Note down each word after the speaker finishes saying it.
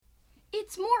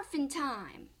It's morphin'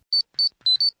 time!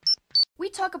 We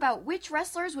talk about which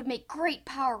wrestlers would make great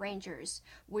Power Rangers,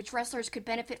 which wrestlers could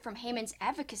benefit from Heyman's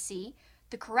advocacy,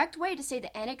 the correct way to say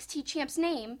the NXT champ's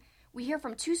name. We hear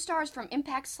from 2 stars from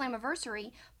Impact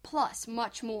Slammiversary, plus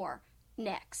much more.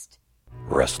 Next.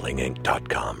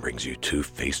 WrestlingInc.com brings you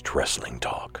Two-Faced Wrestling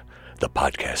Talk, the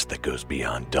podcast that goes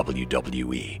beyond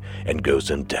WWE and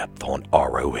goes in depth on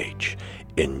ROH,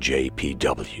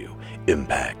 NJPW,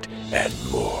 Impact, and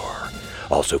more.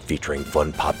 Also featuring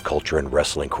fun pop culture and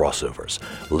wrestling crossovers,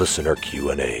 listener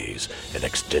Q&As, and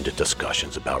extended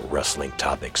discussions about wrestling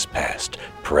topics past,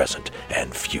 present,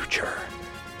 and future.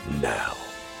 Now,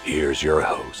 here's your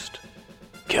host,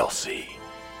 Kelsey.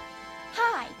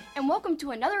 Hi, and welcome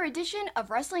to another edition of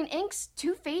Wrestling Inc.'s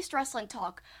Two-Faced Wrestling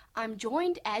Talk. I'm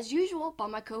joined, as usual, by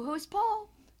my co-host, Paul.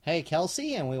 Hey,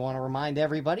 Kelsey, and we want to remind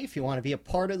everybody, if you want to be a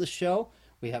part of the show,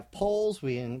 we have polls.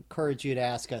 We encourage you to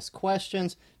ask us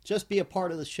questions. Just be a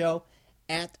part of the show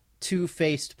at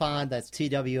Two-Faced-Pod. That's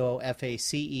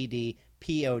TWOFACEDPOD.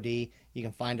 You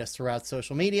can find us throughout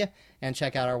social media and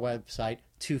check out our website,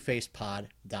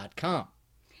 twofacedpod.com.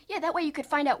 Yeah, that way you could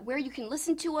find out where you can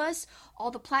listen to us,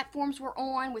 all the platforms we're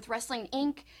on with Wrestling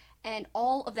Inc., and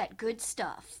all of that good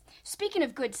stuff. Speaking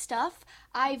of good stuff,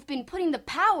 I've been putting the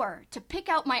power to pick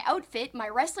out my outfit, my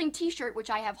wrestling t-shirt,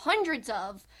 which I have hundreds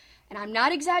of, and I'm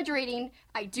not exaggerating,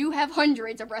 I do have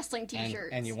hundreds of wrestling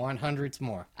t-shirts. And you want hundreds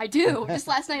more. I do. Just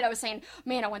last night I was saying,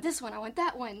 man, I want this one, I want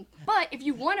that one. But if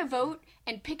you want to vote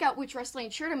and pick out which wrestling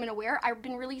shirt I'm going to wear, I've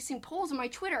been releasing polls on my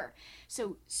Twitter.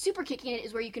 So Super Kicking It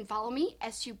is where you can follow me,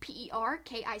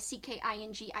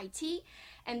 SuperKickingit.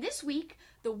 And this week,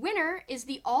 the winner is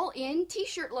the All-In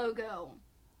t-shirt logo.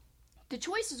 The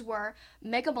choices were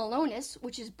Mega Malonis,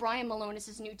 which is Brian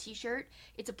Malonis' new t-shirt.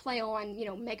 It's a play on,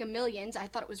 Mega Millions. I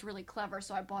thought it was really clever,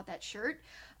 so I bought that shirt.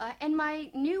 And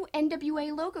my new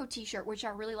NWA logo t-shirt, which I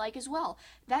really like as well.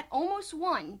 That almost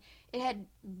won. It had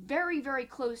very, very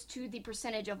close to the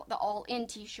percentage of the All-In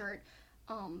t-shirt.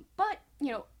 But,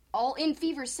 All-In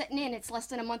fever's setting in. It's less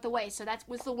than a month away, so that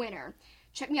was the winner.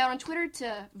 Check me out on Twitter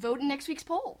to vote in next week's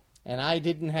poll. And I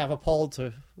didn't have a poll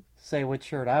to say which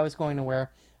shirt I was going to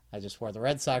wear. I just wore the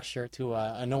Red Sox shirt to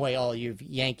annoy all you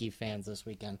Yankee fans this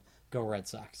weekend. Go Red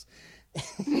Sox.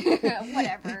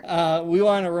 Whatever. We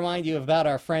want to remind you about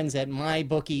our friends at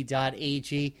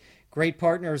mybookie.ag. Great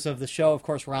partners of the show. Of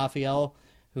course, Raphael,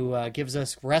 who gives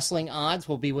us wrestling odds,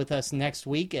 will be with us next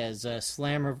week as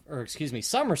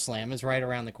SummerSlam is right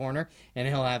around the corner, and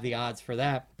he'll have the odds for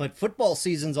that. But football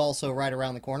season's also right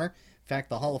around the corner. In fact,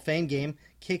 the Hall of Fame game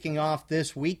kicking off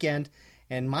this weekend.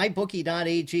 And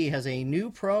mybookie.ag has a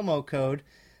new promo code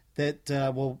that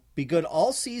will be good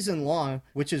all season long,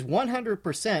 which is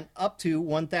 100% up to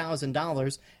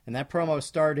 $1,000. And that promo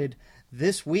started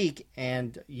this week,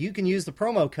 and you can use the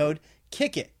promo code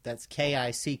KICKIT. That's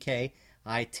KICKIT.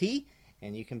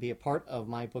 And you can be a part of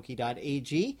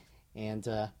mybookie.ag and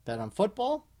bet on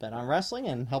football, bet on wrestling,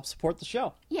 and help support the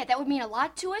show. Yeah, that would mean a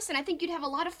lot to us, and I think you'd have a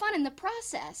lot of fun in the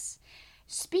process.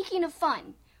 Speaking of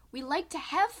fun, we like to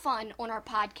have fun on our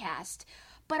podcast,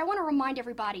 but I want to remind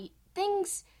everybody,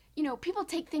 people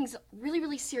take things really,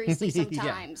 really seriously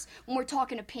sometimes when we're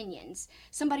talking opinions.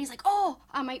 Somebody's like, oh,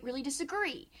 I might really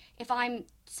disagree. If I'm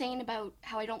saying about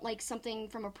how I don't like something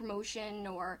from a promotion,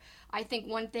 or I think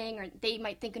one thing, or they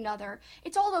might think another,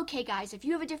 it's all okay, guys. If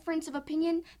you have a difference of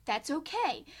opinion, that's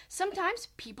okay. Sometimes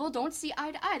people don't see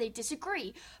eye to eye. They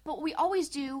disagree. But what we always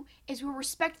do is we're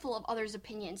respectful of others'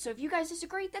 opinions. So if you guys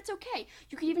disagree, that's okay.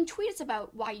 You can even tweet us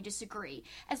about why you disagree,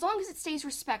 as long as it stays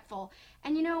respectful.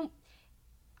 And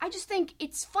I just think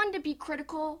it's fun to be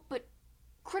critical, but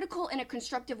critical in a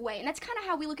constructive way. And that's kind of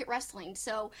how we look at wrestling.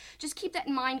 So just keep that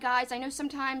in mind, guys. I know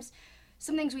sometimes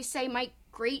some things we say might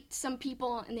grate some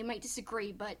people and they might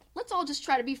disagree, but let's all just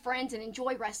try to be friends and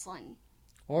enjoy wrestling.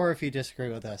 Or if you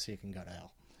disagree with us, you can go to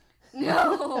hell.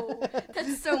 No,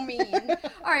 that's so mean.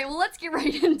 All right, well, let's get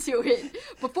right into it.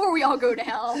 Before we all go to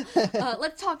hell,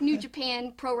 let's talk New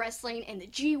Japan Pro Wrestling and the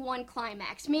G1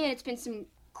 Climax. Man, it's been some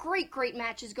great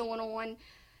matches going on.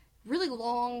 Really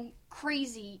long,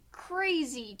 crazy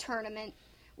tournament.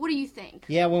 What do you think?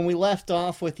 Yeah, when we left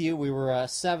off with you, we were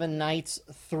 7 nights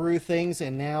through things,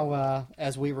 and now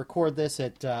as we record this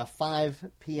at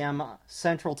 5 p.m.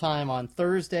 Central Time on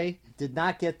Thursday, did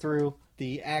not get through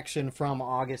the action from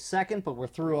August 2nd, but we're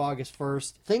through August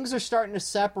 1st. Things are starting to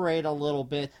separate a little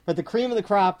bit, but the cream of the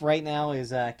crop right now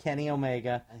is Kenny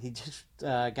Omega. He just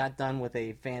got done with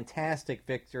a fantastic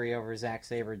victory over Zack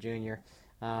Sabre Jr.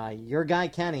 Your guy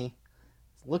Kenny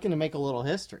is looking to make a little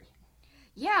history.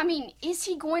 Yeah, I mean, is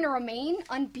he going to remain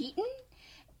unbeaten?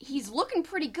 He's looking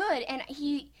pretty good, and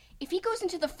if he goes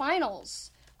into the finals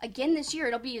again this year.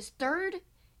 It'll be his third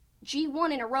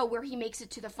G1 in a row where he makes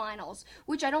it to the finals,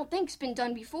 which I don't think's been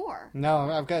done before. No,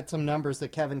 I've got some numbers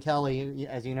that Kevin Kelly,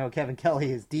 as you know, Kevin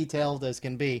Kelly is detailed as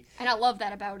can be. And I love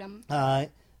that about him.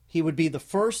 He would be the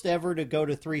first ever to go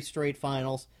to 3 straight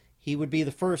finals. He would be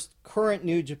the first current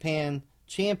New Japan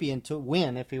champion to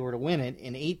win, if he were to win it,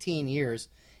 in 18 years.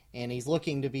 And he's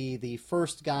looking to be the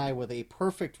first guy with a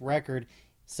perfect record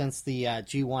since the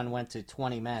G1 went to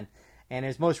 20 men. And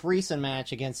his most recent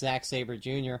match against Zack Sabre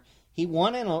Jr., he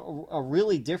won in a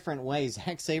really different way.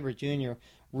 Zack Sabre Jr.,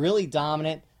 really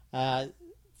dominant.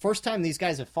 First time these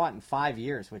guys have fought in 5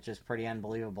 years, which is pretty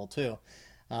unbelievable, too.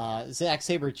 Zack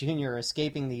Sabre Jr.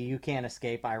 escaping the You Can't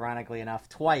Escape, ironically enough,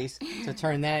 twice to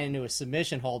turn that into a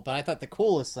submission hold. But I thought the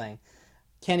coolest thing,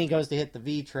 Kenny goes to hit the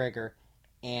V trigger,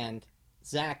 and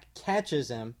Zack catches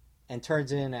him and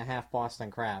turns it into a half Boston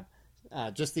Crab.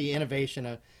 Just the innovation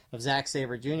of Zack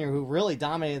Sabre Jr., who really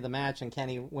dominated the match, and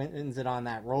Kenny wins it on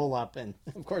that roll-up. And,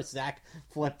 of course, Zack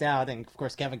flipped out, and, of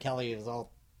course, Kevin Kelly was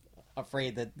all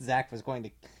afraid that Zack was going to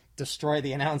destroy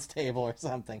the announce table or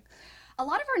something. A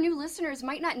lot of our new listeners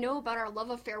might not know about our love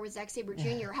affair with Zack Sabre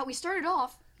Jr., how we started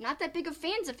off not that big of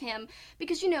fans of him,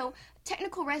 because,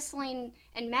 technical wrestling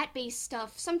and mat-based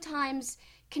stuff sometimes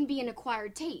can be an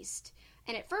acquired taste.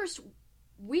 And at first,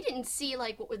 we didn't see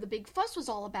what the big fuss was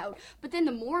all about. But then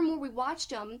the more and more we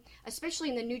watched him, especially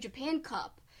in the New Japan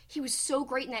Cup, he was so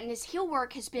great in that, and his heel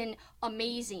work has been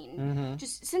amazing. Mm-hmm.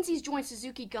 Just since he's joined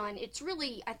Suzuki Gun, it's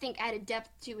really, I think, added depth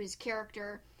to his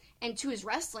character and to his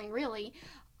wrestling, really.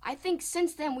 I think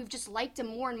since then we've just liked him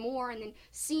more and more, and then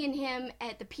seeing him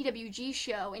at the PWG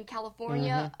show in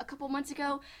California a couple months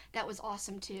ago, that was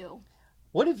awesome too.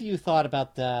 What have you thought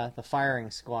about the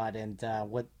firing squad and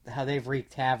how they've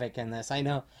wreaked havoc in this? I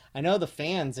know the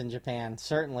fans in Japan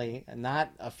certainly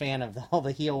not a fan of all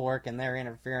the heel work and their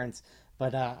interference,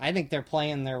 but I think they're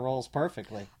playing their roles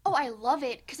perfectly. Oh, I love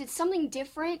it because it's something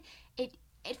different.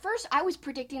 At first, I was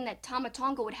predicting that Tama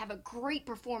Tonga would have a great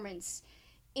performance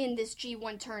in this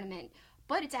G1 tournament,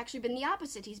 but it's actually been the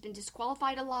opposite. He's been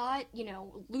disqualified a lot,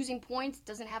 losing points,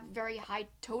 doesn't have a very high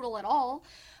total at all.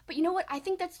 But you know what? I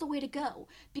think that's the way to go,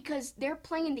 because they're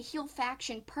playing the heel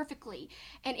faction perfectly.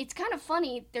 And it's kind of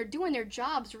funny, they're doing their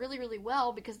jobs really, really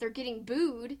well because they're getting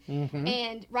booed. Mm-hmm.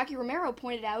 And Rocky Romero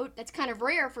pointed out that's kind of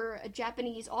rare for a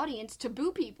Japanese audience to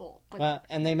boo people. Well,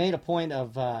 and they made a point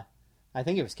of, I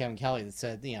think it was Kevin Kelly that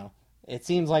said, it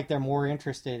seems like they're more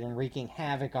interested in wreaking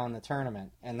havoc on the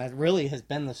tournament. And that really has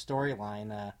been the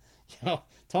storyline.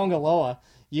 Tonga Loa,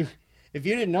 if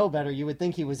you didn't know better, you would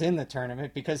think he was in the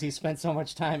tournament because he spent so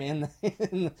much time in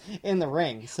the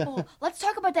ring. So. Well, let's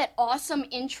talk about that awesome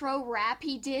intro rap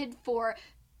he did for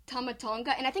Tama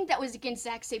Tonga, and I think that was against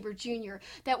Zack Sabre Jr.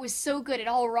 That was so good. It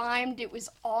all rhymed. It was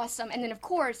awesome. And then, of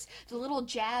course, the little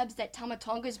jabs that Tama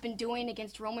Tonga's been doing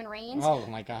against Roman Reigns. Oh,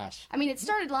 my gosh. I mean, it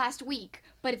started last week,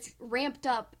 but it's ramped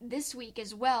up this week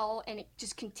as well, and it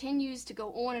just continues to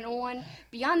go on and on.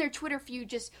 Beyond their Twitter feud,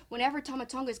 just whenever Tama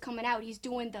Tonga's coming out, he's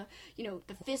doing the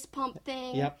fist pump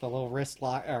thing. Yep, the little wrist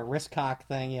cock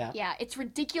thing, yeah. Yeah, it's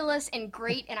ridiculous and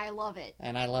great, and I love it.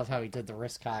 And I love how he did the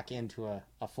wrist cock into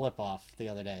a flip-off the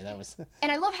other day. That was.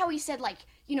 And I love how he said,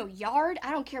 yard?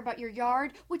 I don't care about your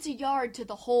yard. What's a yard to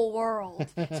the whole world?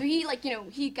 So he,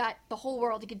 he got the whole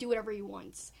world. He could do whatever he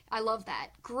wants. I love that.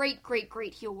 Great, great,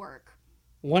 great heel work.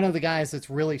 One of the guys that's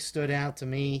really stood out to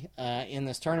me in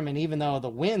this tournament, even though the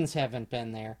wins haven't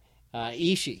been there,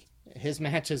 Ishii. His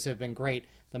matches have been great.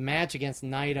 The match against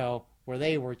Naito, where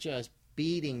they were just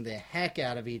beating the heck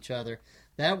out of each other,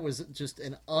 that was just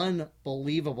an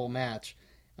unbelievable match.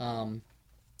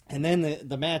 And then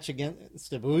the match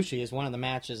against Ibushi is one of the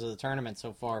matches of the tournament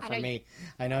so far for me.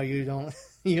 I know you don't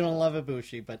love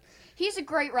Ibushi, but he's a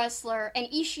great wrestler, and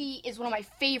Ishii is one of my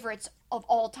favorites of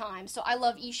all time. So I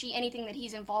love Ishii. Anything that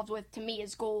he's involved with, to me,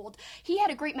 is gold. He had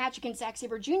a great match against Zack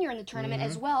Sabre Jr. in the tournament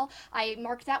as well. I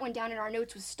marked that one down in our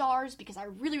notes with stars because I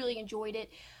really, really enjoyed it.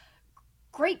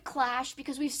 Great clash,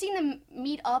 because we've seen them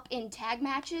meet up in tag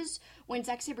matches when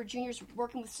Zack Sabre Jr. is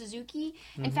working with Suzuki.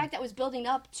 Mm-hmm. In fact, that was building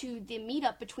up to the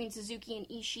meetup between Suzuki and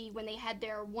Ishii when they had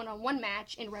their one-on-one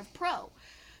match in Rev Pro.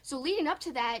 So leading up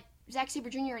to that, Zack Sabre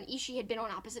Jr. and Ishii had been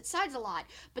on opposite sides a lot.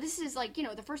 But this is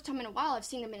the first time in a while I've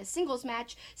seen them in a singles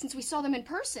match since we saw them in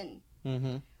person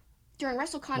during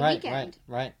WrestleCon weekend.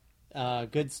 Right.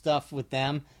 Good stuff with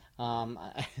them.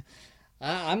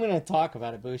 I'm going to talk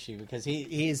about Ibushi because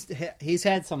he's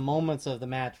had some moments of the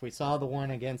match. We saw the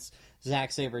one against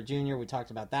Zack Sabre Jr. We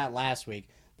talked about that last week.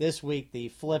 This week, the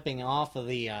flipping off of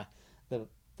the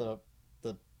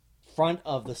front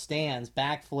of the stands,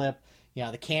 backflip,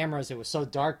 the cameras, it was so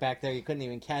dark back there you couldn't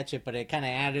even catch it, but it kind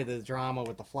of added to the drama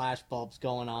with the flash bulbs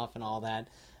going off and all that.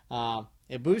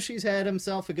 Ibushi's had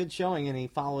himself a good showing, and he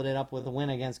followed it up with a win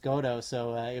against Goto. So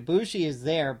Ibushi is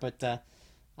there, but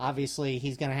obviously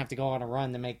he's going to have to go on a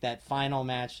run to make that final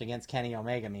match against Kenny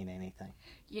Omega mean anything.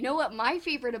 You know what my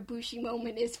favorite Ibushi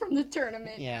moment is from the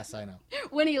tournament? Yes, I know.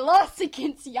 When he lost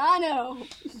against Yano.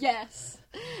 Yes.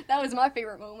 That was my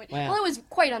favorite moment. Well, it was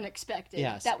quite unexpected.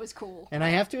 Yes. That was cool. And I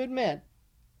have to admit,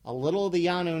 a little of the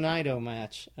Yano Naito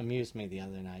match amused me the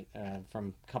other night,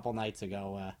 from a couple nights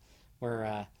ago,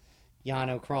 where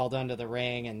Yano crawled under the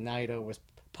ring and Naito was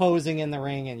posing in the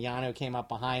ring and Yano came up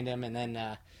behind him, and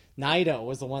then Naito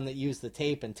was the one that used the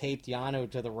tape and taped Yano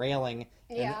to the railing,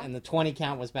 and the 20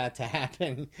 count was about to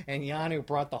happen, and Yano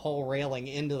brought the whole railing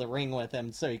into the ring with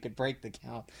him so he could break the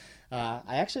count.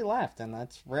 I actually laughed, and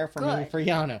that's rare for me for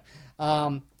Yano.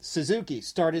 Suzuki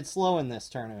started slow in this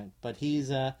tournament, but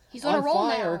he's on a roll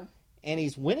fire, now. And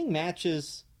he's winning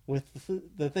matches with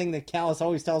the thing that Callis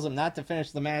always tells him not to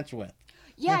finish the match with.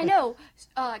 Yeah, I know.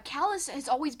 Callis has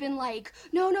always been like,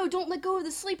 no, don't let go of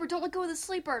the sleeper, don't let go of the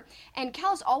sleeper. And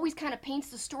Callis always kind of paints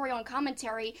the story on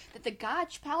commentary that the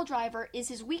Gotch pile driver is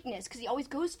his weakness, because he always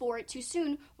goes for it too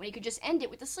soon when he could just end it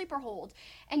with the sleeper hold.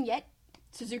 And yet,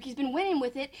 Suzuki's been winning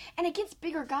with it, and against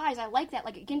bigger guys, I like that.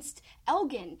 Like against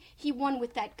Elgin, he won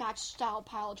with that Gotch-style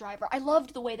pile driver. I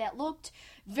loved the way that looked.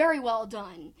 Very well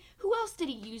done. Who else did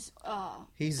he use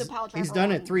the pile driver He's done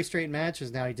on? it 3 straight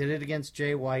matches now. He did it against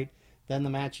Jay White, then the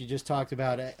match you just talked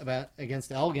about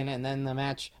against Elgin, and then the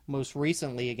match most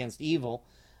recently against Evil.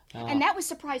 And that was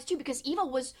surprised, too, because Evil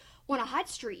was on a hot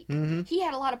streak. Mm-hmm. He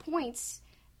had a lot of points.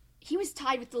 He was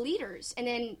tied with the leaders, and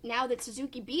then now that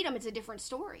Suzuki beat him, it's a different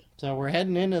story. So we're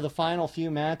heading into the final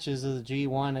few matches of the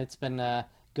G1. It's been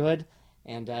good,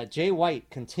 and Jay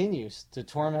White continues to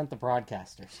torment the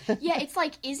broadcasters. Yeah, it's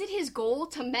like, is it his goal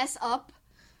to mess up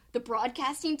the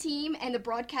broadcasting team and the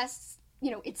broadcasts,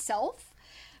 itself?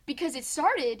 Because it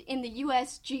started in the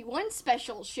US G1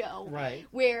 special show, right?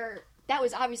 Where that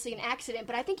was obviously an accident,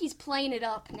 but I think he's playing it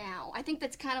up now. I think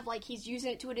that's kind of like he's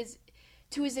using it to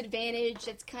his advantage.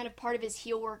 That's kind of part of his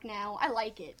heel work now. I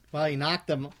like it. Well, he knocked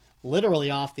them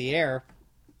literally off the air,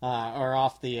 or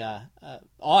off the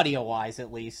audio-wise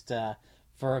at least,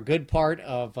 for a good part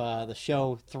of the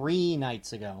show 4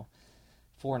 nights ago.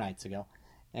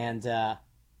 And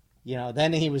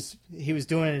then he was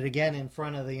doing it again in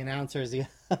front of the announcers the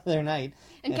other night.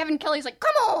 And Kevin Kelly's like,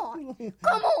 come on,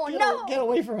 no. Get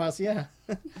away from us, yeah.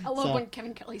 I love when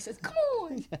Kevin Kelly says, come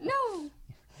on,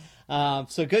 no.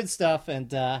 So good stuff, and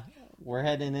we're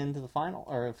heading into the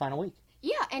final week.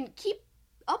 Yeah, and keep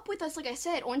up with us, like I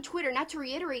said, on Twitter, not to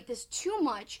reiterate this too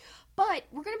much, but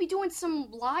we're going to be doing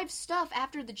some live stuff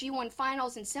after the G1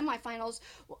 finals and semifinals.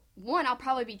 1, I'll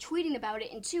probably be tweeting about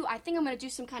it, and 2, I think I'm going to do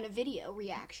some kind of video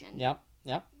reaction. Yep,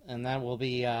 and that will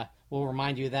be, we'll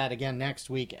remind you of that again next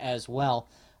week as well.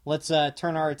 Let's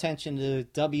turn our attention to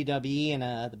WWE,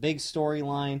 and the big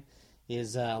storyline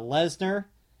is Lesnar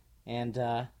and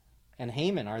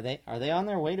Heyman. Are they on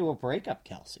their way to a breakup,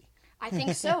 Kelsey? I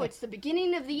think so. It's the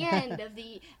beginning of the end of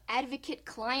the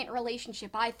advocate-client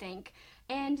relationship, I think.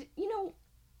 And,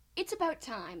 it's about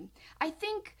time. I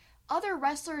think other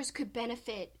wrestlers could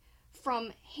benefit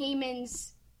from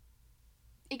Heyman's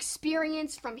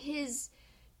experience, from his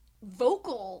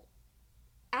vocal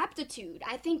aptitude.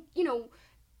 I think,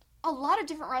 a lot of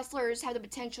different wrestlers have the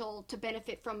potential to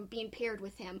benefit from being paired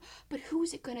with him. But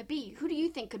who's it going to be? Who do you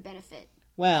think could benefit?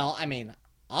 Well, I mean,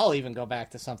 I'll even go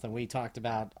back to something we talked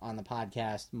about on the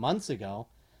podcast months ago.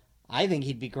 I think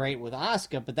he'd be great with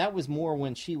Asuka, but that was more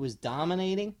when she was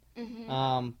dominating.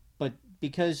 Mm-hmm. But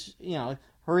because,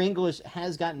 her English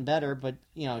has gotten better, but,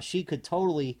 she could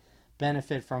totally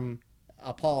benefit from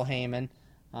a Paul Heyman.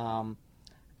 I'd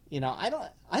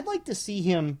like to see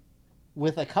him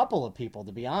with a couple of people,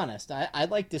 to be honest.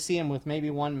 I'd like to see him with maybe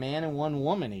one man and one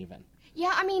woman even.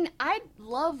 Yeah, I mean, I'd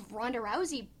love Ronda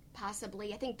Rousey,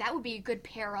 possibly. I think that would be a good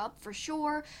pair up for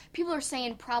sure. People are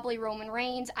saying probably Roman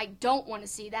Reigns. I don't want to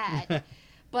see that.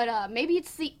 But maybe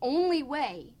it's the only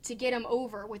way to get him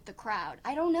over with the crowd.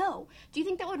 I don't know. Do you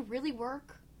think that would really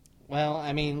work? Well,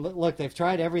 I mean, look, they've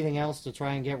tried everything else to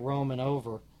try and get Roman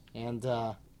over, and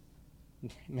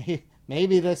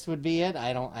maybe this would be it.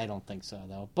 I don't think so,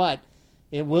 though. But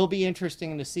it will be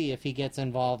interesting to see if he gets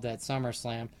involved at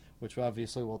SummerSlam, which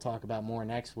obviously we'll talk about more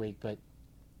next week. But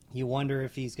you wonder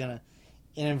if he's going to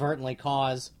inadvertently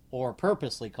cause or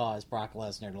purposely cause Brock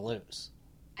Lesnar to lose.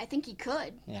 I think he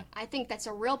could. Yeah. I think that's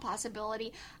a real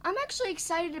possibility. I'm actually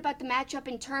excited about the matchup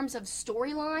in terms of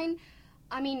storyline.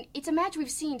 I mean, it's a match we've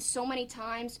seen so many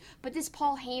times, but this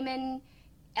Paul Heyman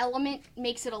element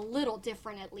makes it a little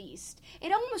different, at least.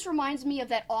 It almost reminds me of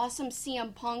that awesome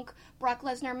CM Punk Brock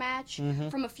Lesnar match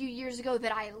from a few years ago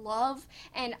that I love,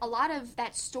 and a lot of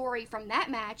that story from that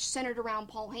match centered around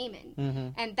Paul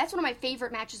Heyman. And that's one of my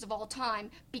favorite matches of all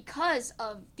time because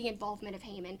of the involvement of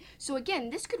Heyman. So again,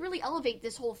 this could really elevate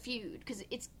this whole feud, because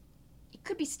it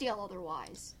could be stale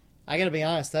otherwise. I gotta be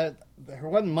honest, there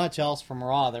wasn't much else from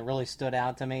Raw that really stood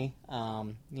out to me.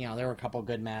 There were a couple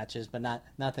good matches, but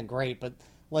nothing great. But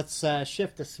let's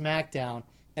shift to SmackDown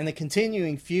and the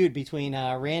continuing feud between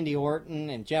Randy Orton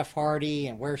and Jeff Hardy,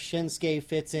 and where Shinsuke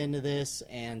fits into this.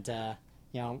 And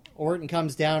Orton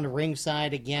comes down to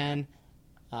ringside again,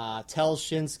 tells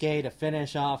Shinsuke to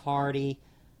finish off Hardy,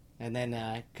 and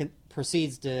then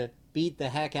proceeds to beat the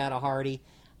heck out of Hardy.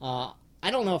 I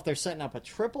don't know if they're setting up a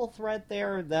triple threat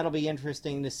there. That'll be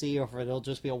interesting to see, or if it'll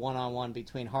just be a one-on-one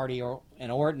between Hardy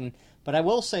and Orton. But I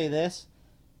will say this.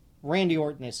 Randy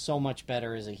Orton is so much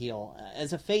better as a heel.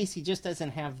 As a face, he just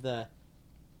doesn't have the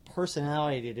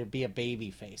personality to be a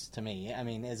baby face to me. I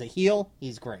mean, as a heel,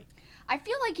 he's great. I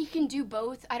feel like he can do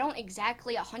both. I don't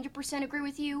exactly 100% agree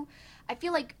with you. I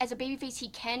feel like as a babyface, he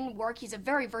can work. He's a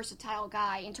very versatile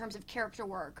guy in terms of character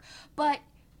work. But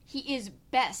he is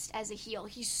best as a heel.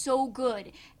 He's so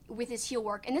good with his heel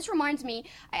work. And this reminds me,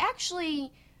 I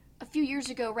actually, a few years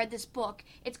ago, read this book.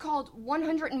 It's called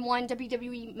 101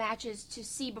 WWE Matches to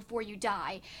See Before You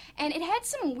Die. And it had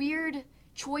some weird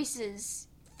choices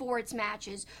for its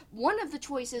matches. One of the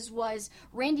choices was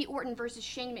Randy Orton versus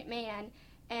Shane McMahon.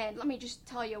 And let me just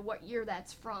tell you what year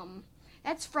that's from.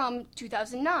 That's from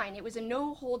 2009. It was a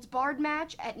no-holds-barred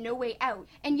match at No Way Out.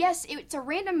 And yes, it's a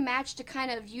random match to kind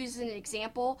of use as an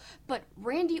example, but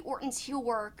Randy Orton's heel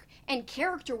work and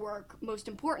character work, most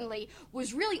importantly,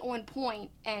 was really on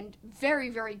point and very,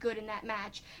 very good in that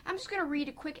match. I'm just going to read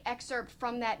a quick excerpt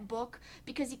from that book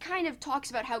because he kind of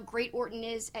talks about how great Orton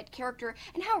is at character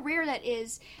and how rare that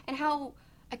is, and how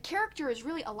a character is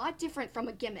really a lot different from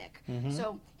a gimmick.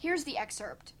 So here's the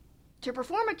excerpt. To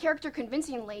perform a character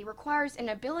convincingly requires an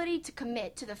ability to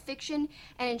commit to the fiction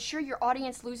and ensure your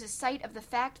audience loses sight of the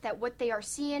fact that what they are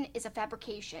seeing is a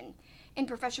fabrication. In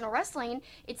professional wrestling,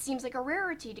 it seems like a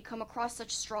rarity to come across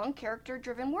such strong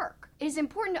character-driven work. It is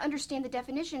important to understand the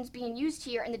definitions being used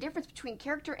here and the difference between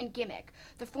character and gimmick.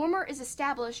 The former is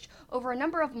established over a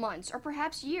number of months or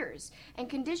perhaps years and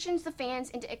conditions the fans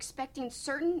into expecting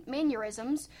certain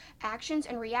mannerisms, actions,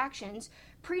 and reactions,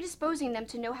 predisposing them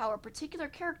to know how a particular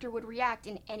character would react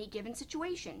in any given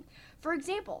situation. For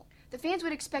example, the fans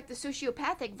would expect the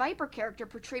sociopathic Viper character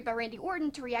portrayed by Randy Orton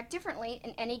to react differently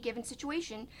in any given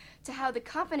situation to how the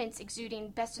confidence-exuding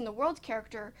best-in-the-world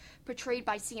character portrayed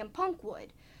by CM Punk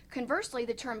would. Conversely,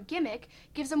 the term gimmick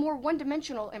gives a more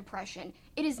one-dimensional impression.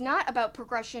 It is not about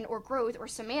progression or growth or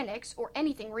semantics or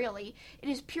anything really. It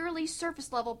is purely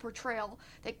surface-level portrayal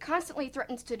that constantly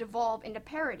threatens to devolve into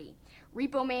parody.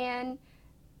 Repo Man,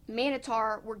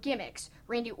 Manitar were gimmicks.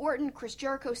 Randy Orton, Chris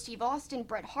Jericho, Steve Austin,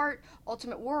 Bret Hart,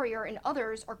 Ultimate Warrior, and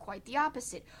others are quite the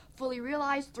opposite. Fully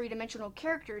realized three-dimensional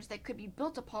characters that could be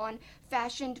built upon,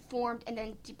 fashioned, formed, and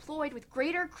then deployed with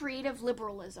greater creative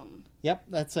liberalism. Yep,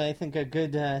 that's, I think, a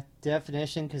good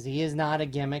definition, because he is not a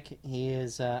gimmick. He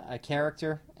is a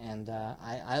character, and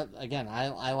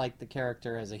I like the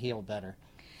character as a heel better,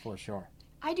 for sure.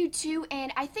 I do too,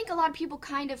 and I think a lot of people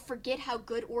kind of forget how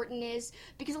good Orton is,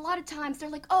 because a lot of times they're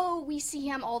like, oh, we see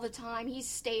him all the time, he's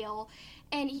stale,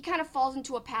 and he kind of falls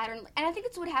into a pattern, and I think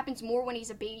that's what happens more when he's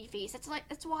a babyface.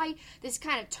 That's why this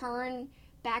kind of turn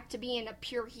back to being a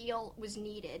pure heel was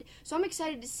needed. So I'm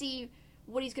excited to see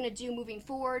what he's going to do moving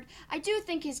forward. I do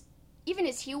think even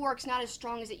his heel work's not as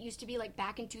strong as it used to be, like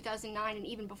back in 2009 and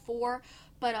even before,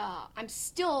 but I'm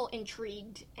still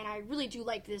intrigued, and I really do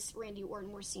like this Randy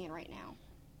Orton we're seeing right now.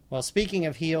 Well, speaking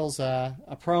of heels, a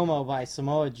promo by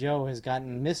Samoa Joe has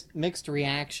gotten mixed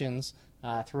reactions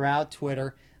throughout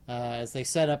Twitter as they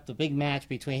set up the big match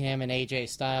between him and AJ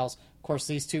Styles. Of course,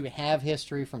 these two have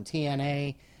history from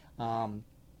TNA. I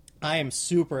am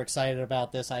super excited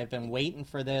about this. I've been waiting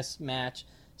for this match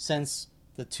since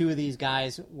the two of these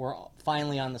guys were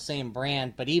finally on the same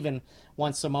brand. But even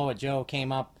once Samoa Joe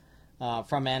came up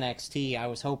from NXT, I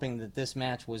was hoping that this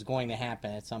match was going to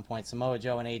happen at some point. Samoa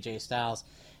Joe and AJ Styles.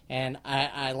 And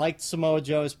I liked Samoa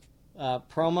Joe's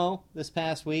promo this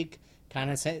past week, kind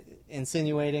of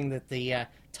insinuating that the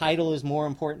title is more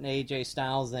important to AJ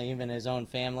Styles than even his own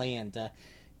family, and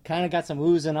kind of got some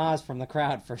oohs and ahs from the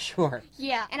crowd for sure.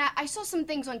 Yeah, and I saw some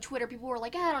things on Twitter. People were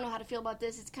like, I don't know how to feel about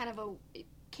this. It's kind of it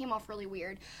came off really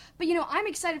weird. But, I'm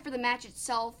excited for the match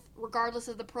itself, regardless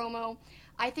of the promo.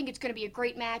 I think it's going to be a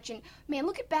great match. And, man,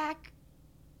 looking back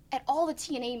at all the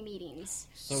TNA meetings.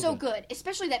 So good.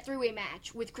 Especially that three-way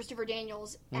match with Christopher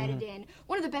Daniels added in.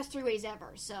 One of the best three-ways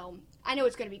ever. So I know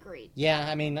it's going to be great. Yeah,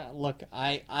 I mean, look,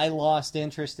 I lost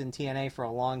interest in TNA for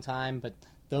a long time, but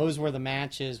those were the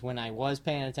matches when I was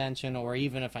paying attention, or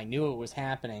even if I knew it was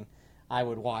happening, I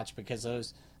would watch, because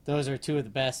those are two of the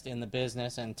best in the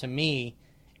business, and to me,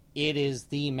 it is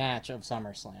the match of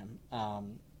SummerSlam.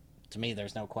 To me,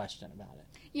 there's no question about it.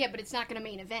 Yeah, but it's not going to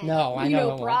main event. No, I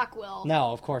know Brock will.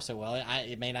 No, of course it will.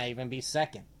 It may not even be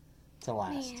second to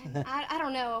last. Man, I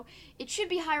don't know. It should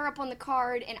be higher up on the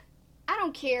card, and I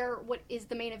don't care what is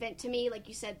the main event to me. Like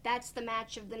you said, that's the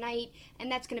match of the night, and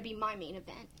that's going to be my main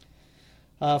event.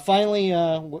 Finally,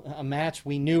 a match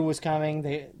we knew was coming.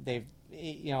 They've,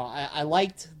 I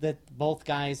liked that both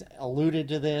guys alluded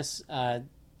to this.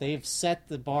 They've set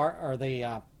the bar, or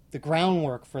the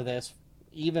groundwork for this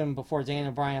even before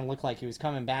Daniel Bryan looked like he was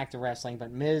coming back to wrestling.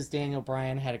 But Miz, Daniel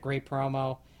Bryan had a great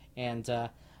promo, and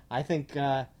I think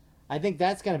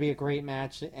that's going to be a great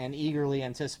match and eagerly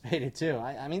anticipated too.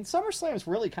 I mean, SummerSlam is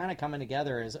really kind of coming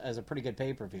together as a pretty good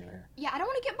pay-per-view here. Yeah, I don't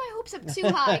want to get my hopes up too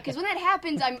high, because when that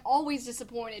happens, I'm always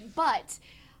disappointed. But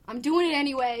I'm doing it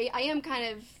anyway. I am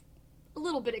kind of a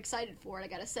little bit excited for it, I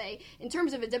gotta say. In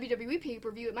terms of a WWE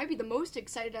pay-per-view, it might be the most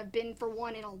excited I've been for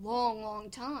one in a long, long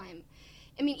time.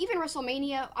 I mean, even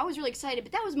WrestleMania, I was really excited,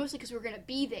 but that was mostly because we were going to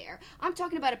be there. I'm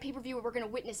talking about a pay-per-view where we're going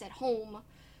to witness at home,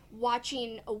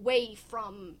 watching away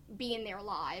from being there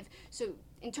live. So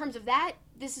in terms of that,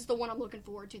 this is the one I'm looking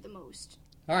forward to the most.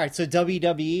 All right, so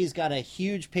WWE's got a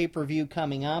huge pay-per-view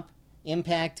coming up.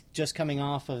 Impact just coming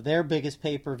off of their biggest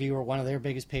pay-per-view, or one of their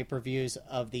biggest pay-per-views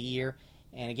of the year.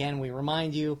 And again, we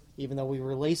remind you, even though we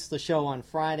released the show on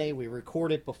Friday, we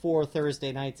record it before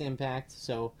Thursday night's Impact,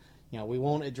 so we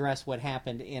won't address what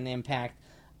happened in Impact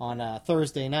on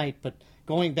Thursday night. But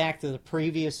going back to the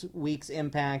previous week's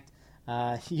Impact,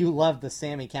 you loved the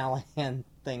Sami Callihan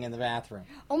thing in the bathroom.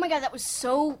 Oh my God, that was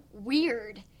so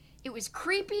weird. It was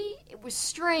creepy, it was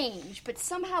strange, but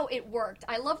somehow it worked.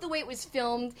 I love the way it was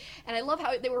filmed, and I love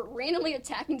how they were randomly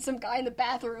attacking some guy in the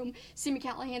bathroom. Sami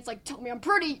Callihan's like, tell me I'm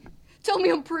pretty,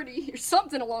 or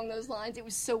something along those lines. It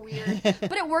was so weird.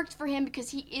 But it worked for him because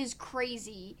he is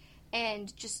crazy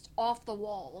and just off the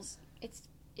walls. It's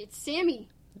Sami.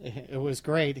 It was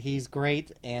great. He's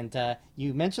great. And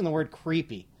you mentioned the word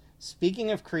creepy. Speaking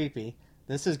of creepy,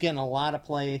 this is getting a lot of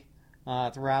play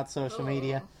throughout social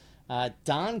media.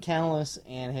 Don Callis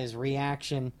and his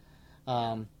reaction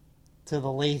to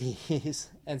the ladies,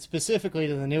 and specifically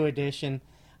to the new edition.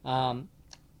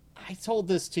 I told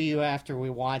this to you after we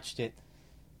watched it.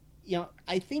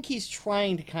 I think he's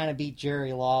trying to kind of be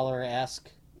Jerry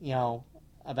Lawler-esque,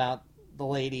 about the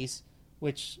ladies,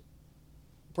 which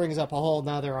brings up a whole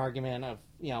nother argument of,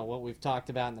 what we've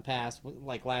talked about in the past,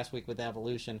 like last week with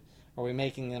Evolution. Are we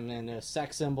making them into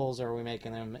sex symbols, or are we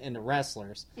making them into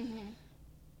wrestlers? Mm-hmm.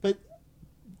 But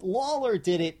Lawler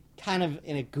did it kind of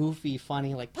in a goofy,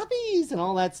 funny, like puppies and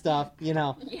all that stuff,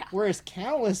 Yeah. Whereas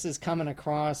Callis is coming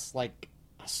across like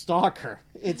a stalker.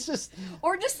 It's just...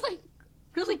 Or just like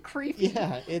really creepy.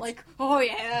 Yeah. It's, like, oh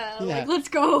yeah, like let's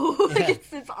go. Yeah. Like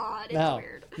it's odd. It's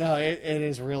weird. No, it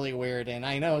is really weird, and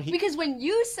I know because when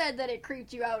you said that it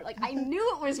creeped you out, like I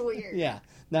knew it was weird. Yeah.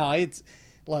 No, it's...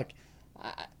 Look,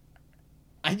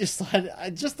 I just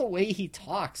thought... just the way he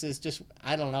talks is just...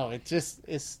 I don't know. It just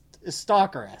is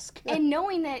stalker-esque. And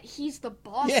knowing that he's the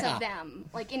boss of them,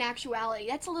 like in actuality,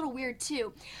 that's a little weird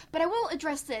too. But I will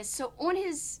address this. So on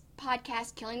his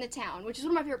podcast, Killing the Town, which is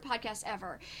one of my favorite podcasts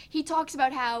ever, he talks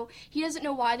about how he doesn't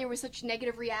know why there was such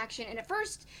negative reaction. And at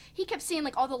first, he kept seeing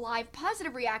like all the live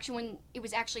positive reaction when it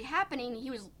was actually happening. He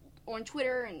was on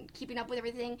Twitter and keeping up with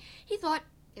everything. He thought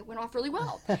it went off really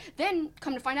well. Then,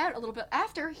 come to find out a little bit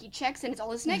after, he checks and it's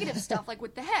all this negative stuff, like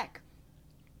what the heck?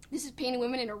 This is painting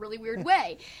women in a really weird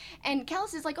way. And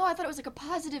Callis is like, oh, I thought it was like a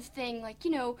positive thing. Like,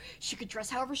 she could dress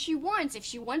however she wants. If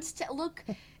she wants to look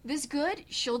this good,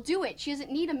 she'll do it. She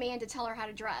doesn't need a man to tell her how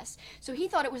to dress. So he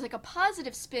thought it was like a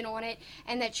positive spin on it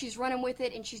and that she's running with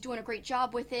it and she's doing a great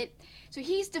job with it. So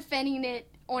he's defending it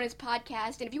on his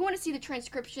podcast. And if you want to see the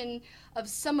transcription of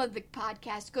some of the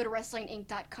podcasts, go to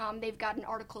WrestlingInc.com. They've got an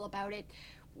article about it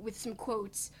with some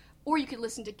quotes. Or you could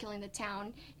listen to Killing the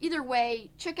Town. Either way,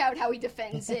 check out how he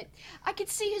defends it. I could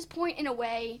see his point in a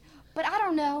way, but I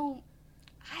don't know.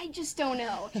 I just don't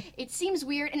know. It seems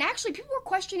weird. And actually, people were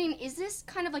questioning, is this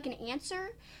kind of like an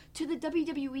answer to the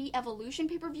WWE Evolution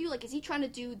pay-per-view? Like, is he trying to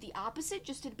do the opposite,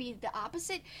 just to be the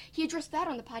opposite? He addressed that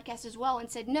on the podcast as well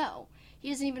and said no. He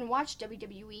doesn't even watch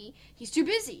WWE. He's too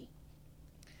busy.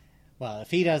 Well, if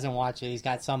he doesn't watch it, he's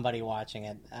got somebody watching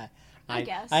it. I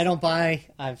guess. I don't buy.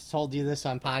 I've told you this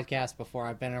on podcasts before.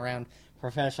 I've been around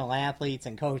professional athletes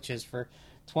and coaches for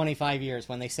 25 years.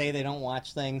 When they say they don't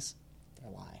watch things,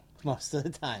 they're lying most of the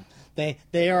time.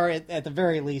 They are at the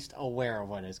very least aware of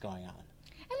what is going on.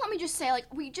 And let me just say,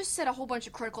 like, we just said a whole bunch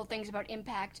of critical things about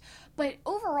Impact, but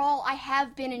overall, I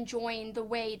have been enjoying the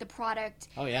way the product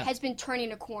has been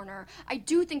turning a corner. I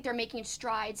do think they're making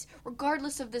strides,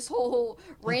 regardless of this whole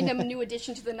random new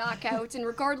addition to the knockouts, and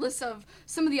regardless of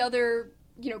some of the other,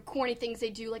 corny things they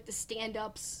do, like the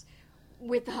stand-ups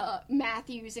with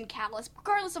Matthews and Callis.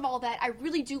 Regardless of all that, I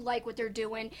really do like what they're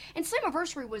doing. And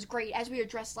Slammiversary was great, as we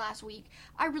addressed last week.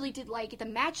 I really did like it. The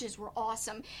matches were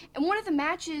awesome. And one of the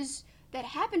matches that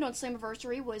happened on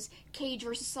Slammiversary was Cage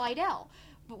versus Slidell.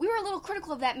 But we were a little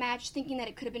critical of that match, thinking that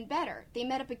it could have been better. They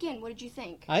met up again. What did you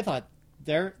think? I thought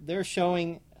their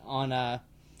showing on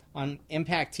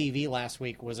Impact TV last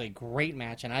week was a great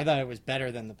match, and I thought it was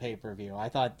better than the pay-per-view. I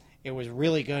thought it was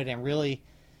really good and really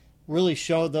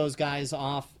showed those guys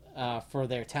off for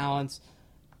their talents.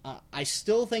 I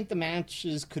still think the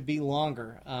matches could be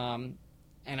longer. And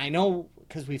I know,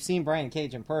 because we've seen Brian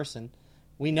Cage in person,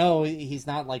 we know he's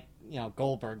not like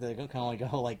Goldberg. They can only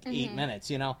go like 8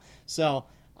 minutes, So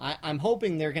I'm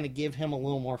hoping they're going to give him a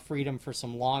little more freedom for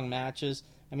some long matches.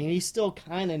 I mean, he's still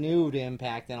kind of new to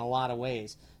Impact in a lot of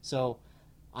ways. So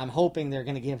I'm hoping they're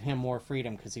going to give him more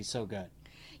freedom because he's so good.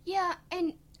 Yeah,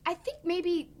 and I think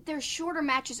maybe there's shorter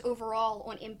matches overall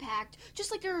on Impact, just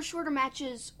like there are shorter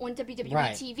matches on WWE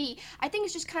TV. I think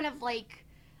it's just kind of like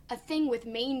a thing with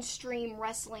mainstream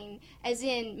wrestling, as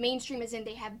in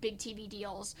they have big TV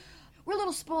deals. We're a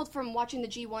little spoiled from watching the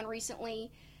G1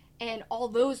 recently and all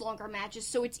those longer matches,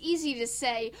 so it's easy to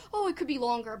say, oh, it could be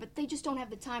longer, but they just don't have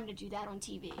the time to do that on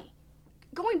TV.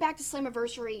 Going back to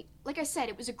Slammiversary, like I said,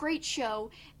 it was a great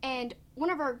show, and one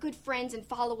of our good friends and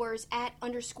followers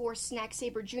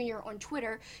 @_SnackSaber Jr. on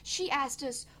Twitter, she asked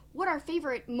us what our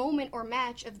favorite moment or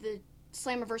match of the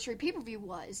Slammiversary pay-per-view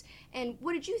was, and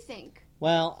what did you think?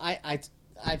 Well,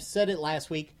 I've said it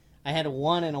last week. I had a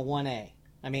 1 and a 1A.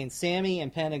 I mean, Sammy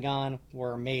and Pentagon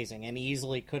were amazing and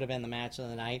easily could have been the match of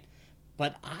the night,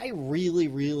 but I really,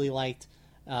 really liked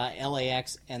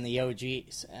LAX and the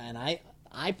OGs, and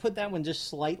I put that one just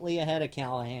slightly ahead of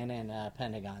Callahan and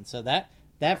Pentagon. So that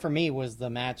for me was the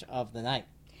match of the night.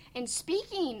 And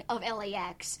speaking of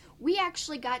LAX, we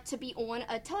actually got to be on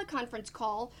a teleconference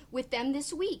call with them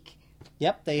this week.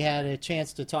 Yep, they had a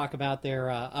chance to talk about their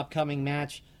upcoming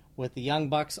match with the Young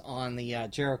Bucks on the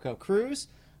Jericho Cruise.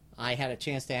 I had a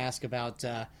chance to ask about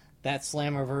that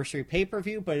Slammiversary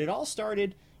pay-per-view, but it all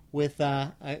started with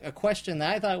a question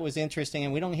that I thought was interesting,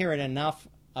 and we don't hear it enough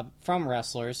from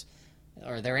wrestlers,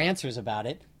 or their answers about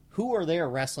it. Who are their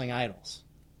wrestling idols?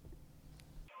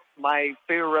 My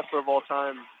favorite wrestler of all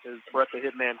time is Bret the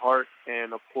Hitman Hart,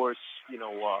 and of course,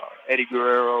 Eddie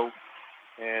Guerrero,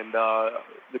 and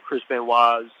the Chris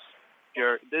Benoit's.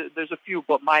 There's a few,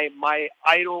 but my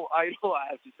idol, I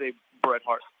have to say Bret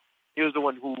Hart. He was the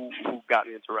one who got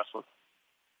me into wrestling.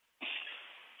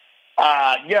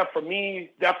 Yeah, for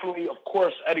me, definitely, of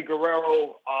course, Eddie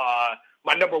Guerrero.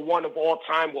 My number one of all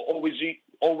time will always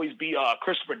be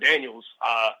Christopher Daniels.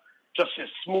 Just his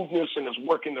smoothness and his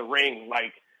work in the ring,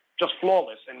 like, just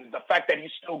flawless. And the fact that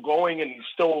he's still going and he's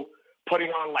still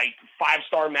putting on, like,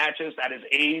 5-star matches at his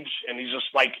age, and he's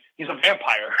just, like, he's a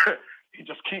vampire. He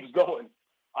just keeps going.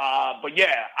 But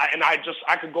yeah,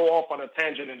 I could go off on a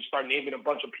tangent and start naming a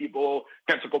bunch of people: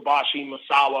 Kenta Kobashi,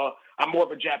 Misawa. I'm more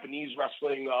of a Japanese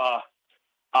wrestling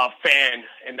fan,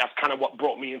 and that's kind of what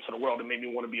brought me into the world and made me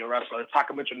want to be a wrestler.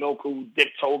 Taka Michinoku, Dick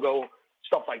Togo,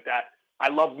 stuff like that. I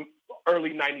love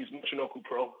early 90s Michinoku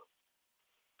Pro.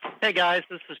 Hey guys,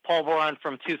 this is Paul Boron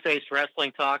from Two-Faced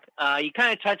Wrestling Talk. You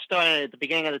kind of touched on it at the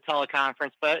beginning of the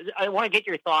teleconference, but I want to get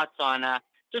your thoughts on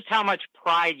just how much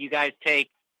pride you guys take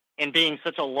in being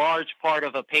such a large part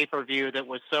of a pay-per-view that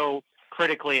was so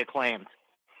critically acclaimed.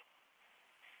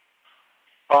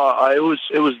 It was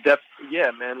definitely,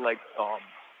 yeah, man. Like,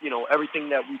 everything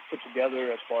that we put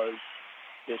together as far as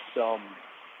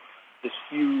this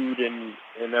feud and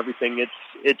everything,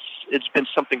 it's been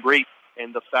something great.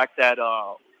 And the fact that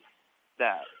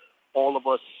that all of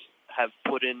us have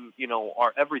put in,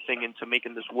 our everything into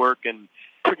making this work and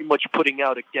pretty much putting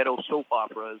out a ghetto soap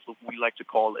opera, is what we like to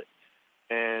call it.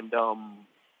 And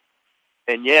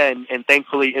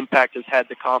thankfully Impact has had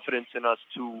the confidence in us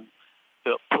to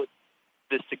put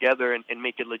this together and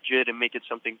make it legit and make it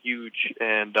something huge.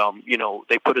 And,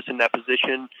 they put us in that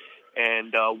position,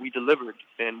 and we delivered,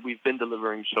 and we've been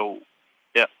delivering. So,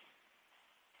 yeah.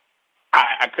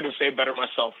 I couldn't say it better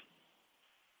myself.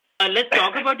 Let's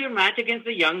talk about your match against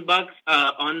the Young Bucks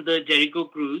on the Jericho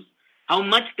Cruise. How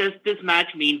much does this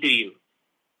match mean to you?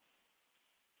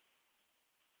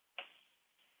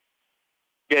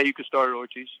 Yeah, you can start it,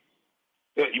 Ortiz.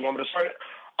 Yeah, you want me to start it?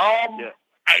 Yeah.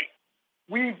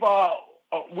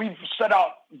 We've set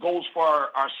out goals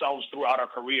for ourselves throughout our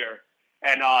career,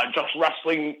 and just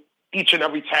wrestling each and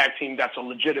every tag team that's a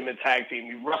legitimate tag team.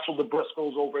 We've wrestled the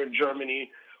Briscoes over in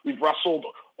Germany. We've wrestled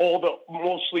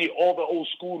mostly all the old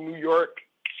school New York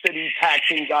City tag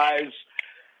team guys,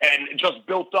 and it just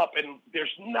built up. And there's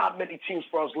not many teams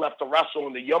for us left to wrestle,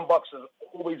 and the Young Bucks have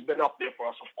always been up there for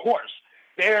us. Of course,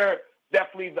 they're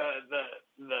definitely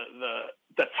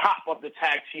the top of the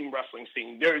tag team wrestling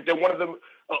scene. They're one of them.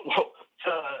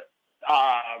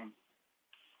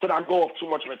 To not go off too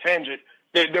much of a tangent,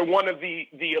 they're one of the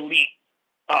elite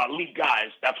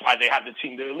guys. That's why they have the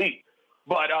team, the elite.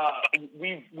 But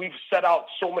we've set out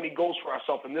so many goals for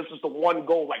ourselves, and this is the one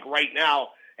goal, like right now,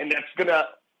 and that's gonna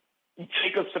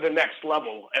take us to the next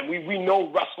level. And we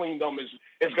know wrestling them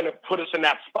is gonna put us in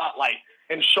that spotlight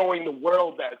and showing the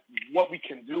world that what we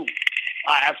can do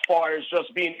as far as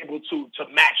just being able to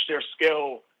match their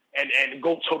skill and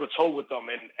go toe to toe with them.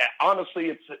 And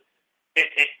honestly,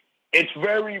 it's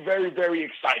very, very, very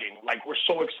exciting. Like, we're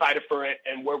so excited for it,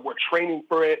 and we're training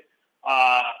for it.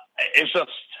 It's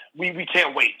just we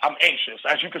can't wait. I'm anxious.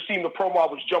 As you can see in the promo, I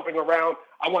was jumping around.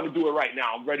 I want to do it right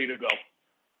now. I'm ready to go.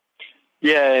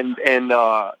 Yeah, and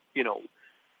you know,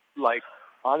 like,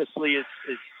 honestly, it's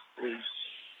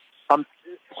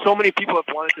so many people have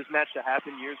wanted this match to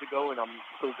happen years ago, and I'm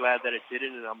so glad that it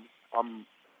didn't, and I'm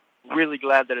really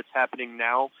glad that it's happening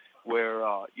now, where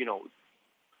you know,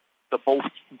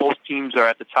 both teams are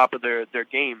at the top of their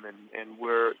game, and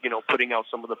we're, you know, putting out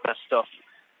some of the best stuff,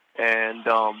 and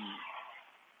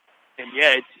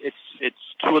yeah, it's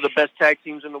two of the best tag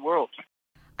teams in the world.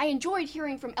 I enjoyed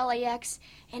hearing from LAX,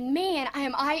 and man,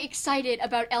 am I excited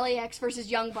about LAX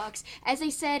versus Young Bucks. As I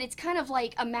said, it's kind of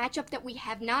like a matchup that we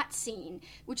have not seen,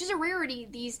 which is a rarity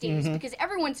these days, because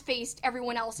everyone's faced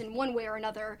everyone else in one way or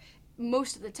another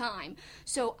most of the time.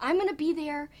 So I'm going to be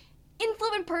there in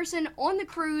flippin' person on the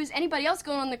cruise. Anybody else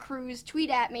going on the cruise, tweet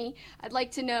at me. I'd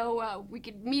like to know. We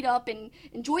could meet up and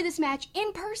enjoy this match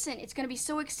in person. It's going to be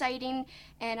so exciting,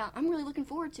 and I'm really looking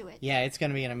forward to it. Yeah, it's going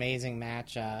to be an amazing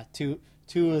match.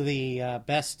 Two of the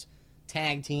best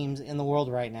tag teams in the world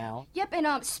right now. Yep,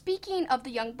 and speaking of the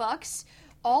Young Bucks,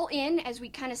 All In, as we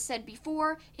kind of said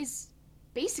before, is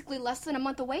basically less than a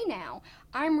month away now.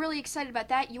 I'm really excited about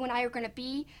that. You and I are going to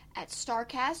be at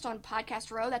StarCast on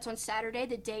Podcast Row. That's on Saturday,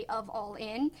 the day of All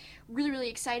In. Really, really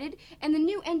excited. And the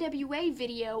new NWA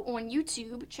video on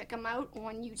YouTube. Check them out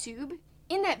on YouTube.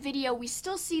 In that video, we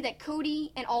still see that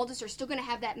Cody and Aldis are still going to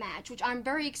have that match, which I'm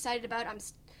very excited about. I'm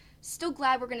still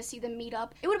glad we're going to see them meet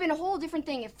up. It would have been a whole different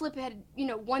thing if Flip had,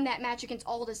 won that match against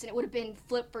Aldis, and it would have been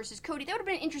Flip versus Cody. That would have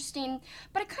been interesting,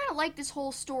 but I kind of like this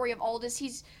whole story of Aldis.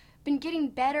 He's been getting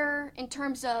better in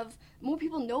terms of more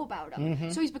people know about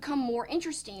him. So he's become more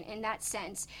interesting in that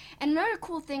sense. And another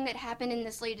cool thing that happened in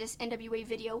this latest NWA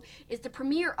video is the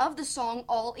premiere of the song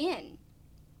All In,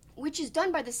 which is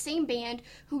done by the same band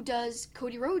who does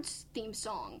Cody Rhodes' theme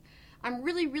song. I'm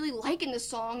really, really liking the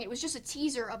song. It was just a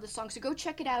teaser of the song, so go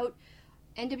check it out.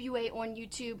 NWA on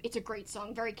YouTube. It's a great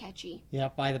song, very catchy. Yeah,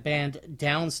 by the band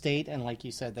Downstate, and like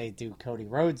you said, they do Cody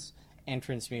Rhodes'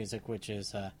 entrance music, which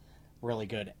is really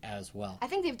good as well. I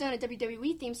think they've done a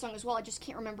WWE theme song as well. I just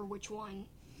can't remember which one.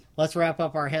 Let's wrap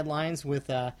up our headlines with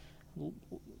the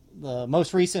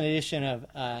most recent edition of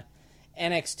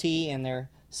NXT, and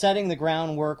they're setting the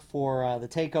groundwork for the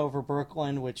TakeOver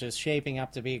Brooklyn, which is shaping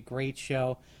up to be a great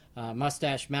show.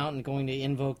 Mustache Mountain going to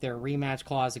invoke their rematch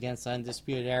clause against the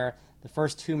Undisputed Era. The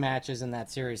first two matches in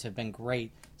that series have been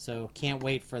great, so can't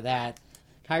wait for that.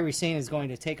 Kairi Sane is going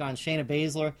to take on Shayna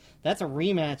Baszler. That's a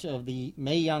rematch of the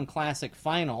Mae Young Classic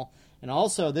final. And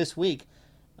also this week,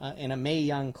 in a Mae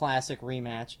Young Classic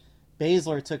rematch,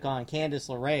 Baszler took on Candice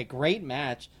LeRae. Great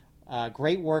match.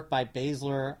 Great work by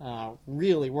Baszler,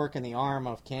 really working the arm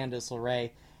of Candice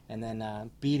LeRae, and then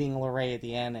beating LeRae at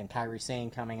the end, and Kairi Sane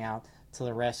coming out to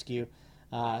the rescue.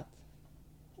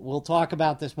 We'll talk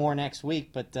about this more next week,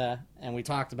 but and we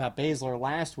talked about Baszler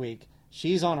last week.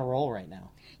 She's on a roll right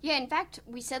now. Yeah, in fact,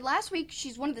 we said last week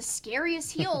she's one of the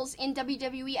scariest heels in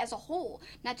WWE as a whole.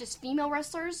 Not just female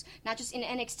wrestlers, not just in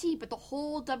NXT, but the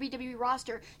whole WWE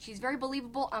roster. She's very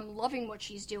believable. I'm loving what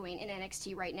she's doing in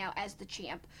NXT right now as the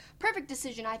champ. Perfect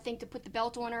decision, I think, to put the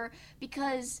belt on her,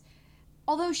 because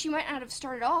although she might not have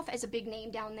started off as a big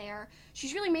name down there,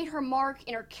 she's really made her mark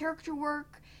in her character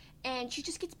work, and she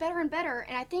just gets better and better,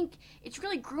 and I think it's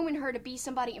really grooming her to be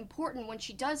somebody important when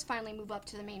she does finally move up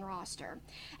to the main roster.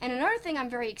 And another thing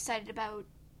I'm very excited about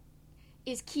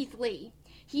is Keith Lee.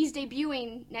 He's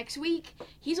debuting next week.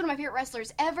 He's one of my favorite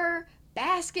wrestlers ever.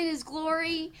 Bask in his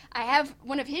glory. I have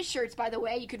one of his shirts, by the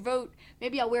way. You could vote.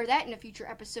 Maybe I'll wear that in a future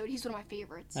episode. He's one of my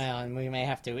favorites. And we may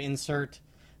have to insert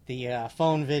the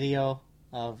phone video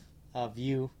of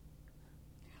you.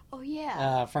 Oh,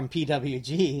 yeah. From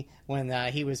PWG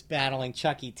when he was battling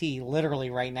Chucky T literally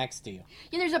right next to you.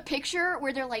 Yeah, there's a picture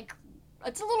where they're like,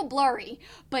 it's a little blurry,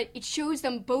 but it shows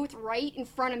them both right in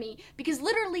front of me because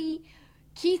literally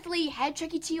Keith Lee had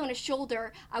Chucky T on his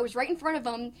shoulder. I was right in front of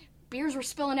him. Beers were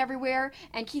spilling everywhere,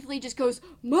 and Keith Lee just goes,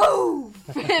 "Move!"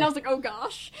 And I was like, oh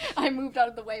gosh. I moved out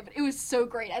of the way, but it was so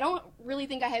great. I don't really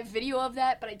think I have video of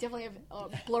that, but I definitely have a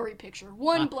blurry picture.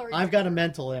 One blurry I've picture. got a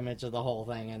mental image of the whole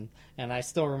thing, and I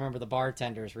still remember the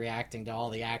bartenders reacting to all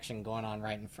the action going on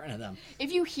right in front of them.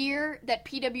 If you hear that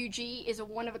PWG is a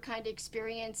one-of-a-kind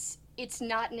experience, it's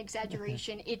not an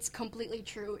exaggeration. It's completely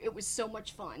true. It was so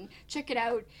much fun. Check it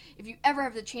out. If you ever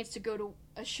have the chance to go to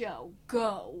a show,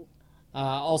 go.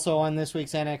 Also on this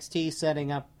week's NXT,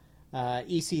 setting up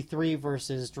EC3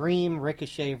 versus Dream,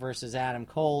 Ricochet versus Adam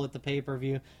Cole at the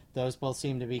pay-per-view. Those both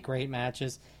seem to be great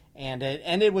matches. And it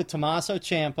ended with Tommaso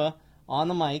Ciampa on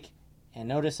the mic. And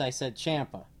notice I said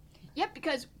Ciampa. Yep,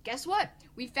 because guess what?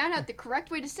 We found out the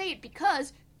correct way to say it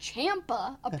because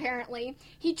Ciampa, apparently,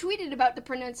 he tweeted about the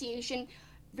pronunciation.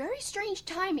 Very strange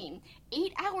timing.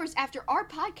 8 hours after our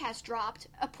podcast dropped,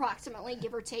 approximately,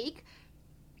 give or take,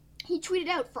 he tweeted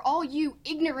out, for all you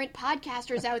ignorant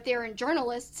podcasters out there and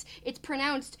journalists, it's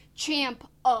pronounced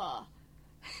Champ-a.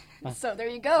 So there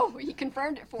you go. He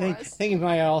confirmed it for us. I think it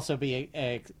might also be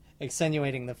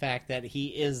accentuating the fact that he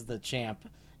is the champ,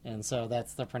 and so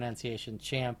that's the pronunciation,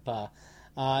 Ciampa.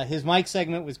 His mic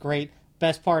segment was great.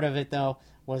 Best part of it, though,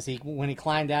 was when he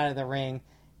climbed out of the ring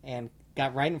and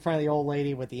got right in front of the old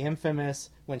lady with the infamous,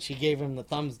 when she gave him the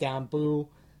thumbs down boo,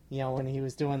 when he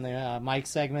was doing the mic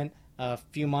segment a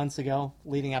few months ago,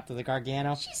 leading up to the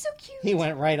Gargano. She's so cute. He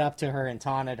went right up to her and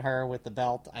taunted her with the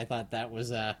belt. I thought that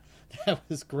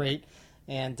was great.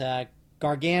 And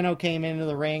Gargano came into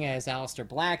the ring as Aleister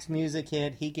Black's music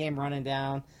hit. He came running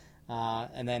down,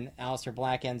 and then Aleister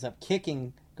Black ends up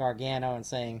kicking Gargano and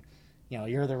saying,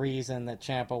 you're the reason that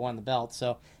Ciampa won the belt.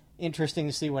 So interesting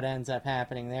to see what ends up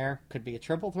happening there. Could be a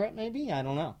triple threat, maybe? I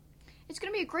don't know. It's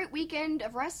going to be a great weekend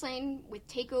of wrestling with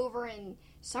TakeOver and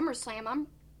SummerSlam. I'm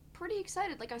pretty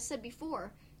excited, like I said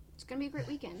before. It's going to be a great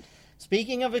weekend.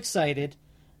 Speaking of excited,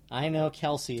 I know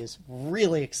Kelsey is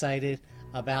really excited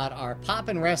about our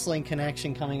Poppin' Wrestling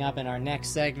connection coming up in our next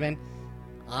segment.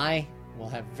 I will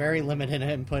have very limited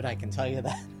input, I can tell you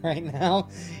that right now.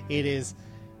 It is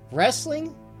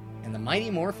wrestling and the Mighty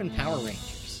Morphin Power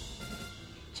Rangers.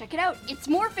 Check it out. It's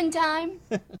Morphin' time.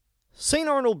 St.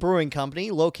 Arnold Brewing Company,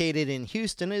 located in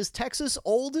Houston, is Texas'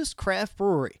 oldest craft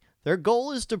brewery. Their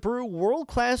goal is to brew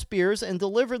world-class beers and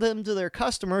deliver them to their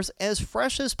customers as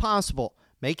fresh as possible,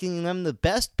 making them the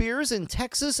best beers in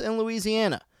Texas and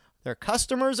Louisiana. Their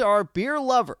customers are beer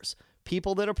lovers,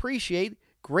 people that appreciate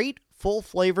great,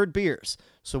 full-flavored beers.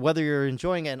 So whether you're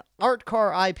enjoying an Art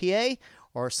Car IPA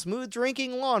or a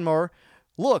smooth-drinking lawnmower,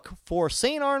 look for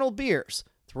St. Arnold beers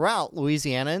throughout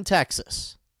Louisiana and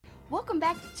Texas. Welcome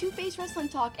back to Two-Face Wrestling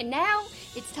Talk, and now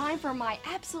it's time for my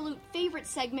absolute favorite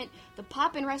segment, the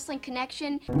Poppin' Wrestling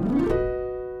Connection.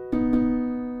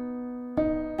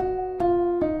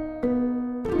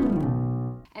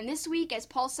 And this week, as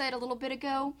Paul said a little bit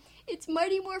ago, it's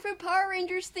Mighty Morphin Power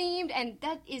Rangers themed, and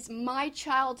that is my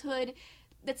childhood.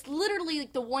 That's literally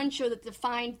like the one show that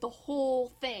defined the whole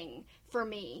thing for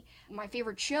me. My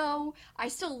favorite show. I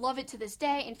still love it to this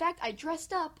day. In fact, I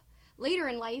dressed up later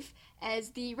in life as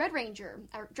the Red Ranger.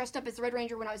 I dressed up as the Red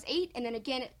Ranger when I was 8, and then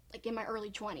again like in my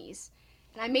early 20s.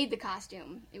 And I made the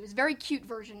costume. It was a very cute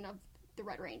version of the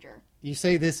Red Ranger. You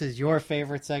say this is your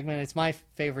favorite segment. It's my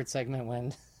favorite segment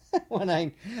when when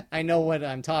I know what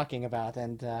I'm talking about,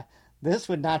 and this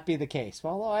would not be the case.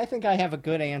 Although I think I have a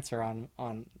good answer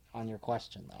on your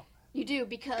question, though. You do,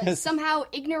 because somehow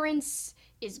ignorance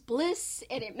is bliss,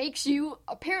 and it makes you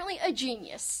apparently a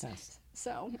genius. Yes.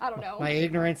 So, I don't know. My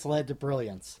ignorance led to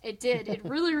brilliance. It did. It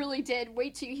really, really did.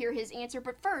 Wait till you hear his answer.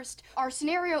 But first, our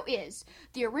scenario is,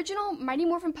 the original Mighty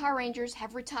Morphin Power Rangers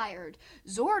have retired.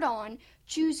 Zordon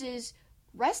chooses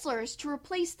wrestlers to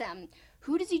replace them.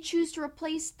 Who does he choose to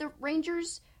replace the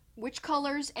Rangers? Which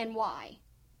colors and why?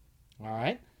 All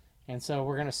right. And so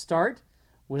we're going to start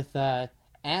with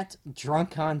at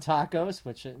Drunk on Tacos,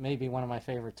 which may be one of my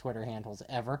favorite Twitter handles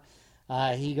ever.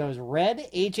 He goes red,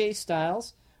 AJ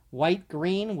Styles. White,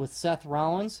 green with Seth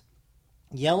Rollins,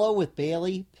 yellow with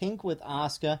Bayley, pink with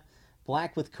Asuka,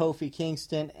 black with Kofi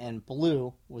Kingston, and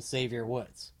blue with Xavier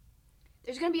Woods.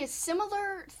 There's going to be a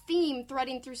similar theme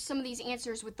threading through some of these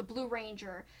answers with the Blue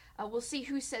Ranger. We'll see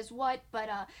who says what, but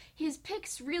his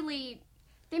picks really,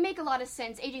 they make a lot of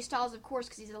sense. AJ Styles, of course,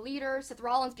 because he's the leader. Seth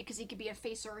Rollins, because he could be a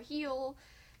face or a heel.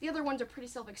 The other ones are pretty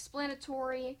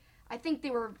self-explanatory. I think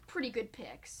they were pretty good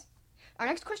picks. Our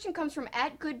next question comes from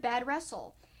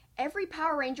 @GoodBadWrestle. Every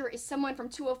Power Ranger is someone from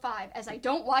 205, as I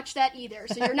don't watch that either.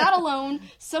 So you're not alone.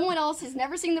 Someone else has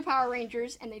never seen the Power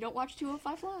Rangers, and they don't watch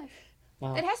 205 Live.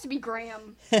 Well, it has to be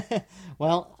Graham.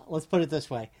 Well, let's put it this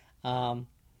way. I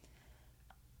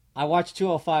watch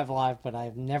 205 Live, but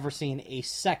I've never seen a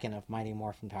second of Mighty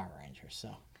Morphin Power Rangers.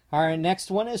 So, our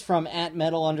next one is from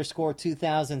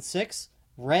 @metal_2006.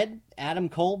 Red, Adam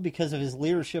Cole, because of his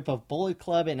leadership of Bullet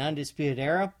Club and Undisputed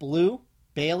Era. Blue,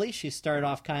 Bailey. She started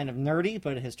off kind of nerdy,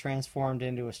 but has transformed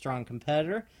into a strong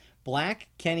competitor. Black,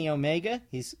 Kenny Omega.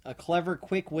 He's a clever,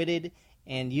 quick-witted,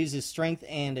 and uses strength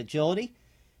and agility.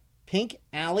 Pink,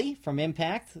 Allie from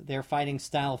Impact. Their fighting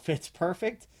style fits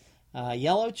perfect.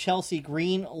 Yellow, Chelsea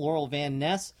Green, Laurel Van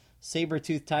Ness.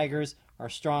 Saber-toothed tigers are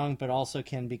strong, but also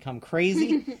can become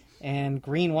crazy. And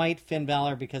green-white, Finn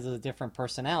Balor, because of the different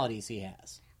personalities he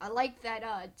has. I like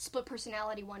that split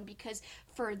personality one, because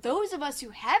for those of us who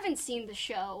haven't seen the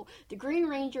show, the Green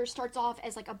Ranger starts off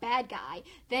as like a bad guy,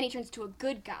 then he turns to a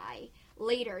good guy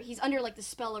later. He's under like the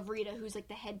spell of Rita, who's like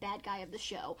the head bad guy of the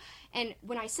show. And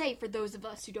when I say for those of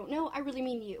us who don't know, I really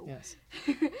mean you. Yes.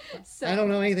 So, I don't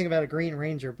know anything about a Green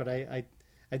Ranger, but I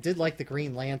did like the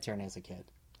Green Lantern as a kid.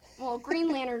 Well, Green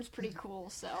Lantern's pretty cool,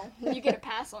 so you get a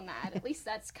pass on that. At least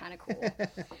that's kind of cool.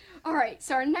 All right,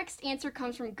 so our next answer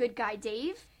comes from Good Guy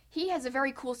Dave. He has a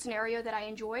very cool scenario that I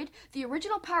enjoyed. The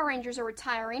original Power Rangers are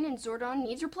retiring and Zordon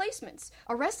needs replacements.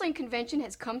 A wrestling convention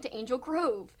has come to Angel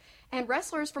Grove, and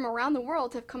wrestlers from around the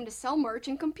world have come to sell merch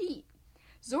and compete.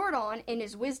 Zordon, in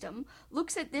his wisdom,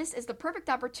 looks at this as the perfect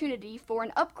opportunity for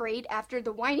an upgrade after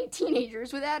the whiny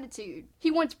teenagers with attitude. He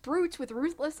wants brutes with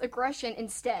ruthless aggression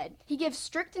instead. He gives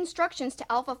strict instructions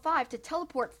to Alpha 5 to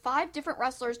teleport 5 different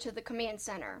wrestlers to the command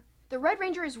center. The Red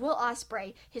Ranger is Will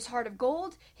Ospreay. His heart of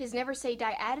gold, his never say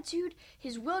die attitude,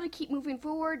 his will to keep moving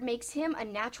forward makes him a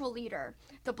natural leader.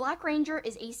 The Black Ranger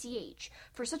is ACH.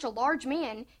 For such a large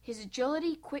man, his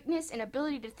agility, quickness, and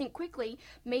ability to think quickly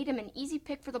made him an easy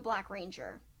pick for the Black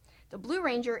Ranger. The Blue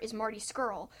Ranger is Marty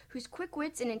Scurll, whose quick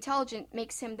wits and intelligence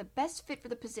makes him the best fit for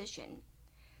the position.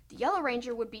 The Yellow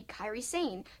Ranger would be Kairi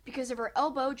Sane, because of her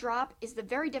elbow drop is the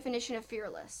very definition of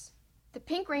fearless. The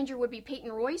Pink Ranger would be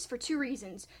Peyton Royce for 2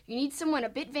 reasons. You need someone a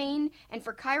bit vain, and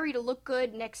for Kairi to look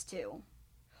good next to.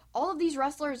 All of these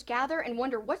wrestlers gather and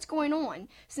wonder what's going on,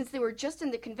 since they were just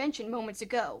in the convention moments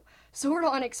ago.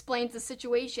 Zordon explains the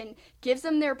situation, gives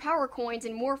them their power coins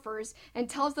and morphers, and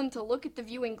tells them to look at the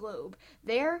viewing globe.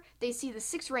 There, they see the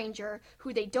Sixth Ranger,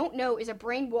 who they don't know is a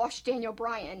brainwashed Daniel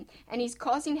Bryan, and he's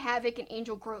causing havoc in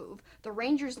Angel Grove. The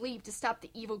Rangers leave to stop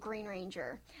the evil Green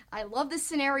Ranger. I love this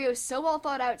scenario, so well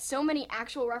thought out, so many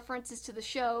actual references to the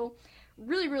show.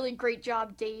 Really, really great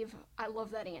job, Dave. I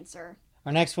love that answer.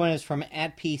 Our next one is from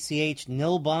 @PCH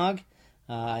Nilbog.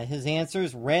 His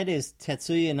answers: red is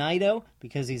Tetsuya Naito,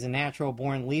 because he's a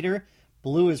natural-born leader.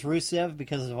 Blue is Rusev,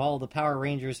 because of all the Power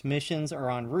Rangers missions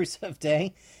are on Rusev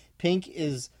Day. Pink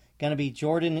is going to be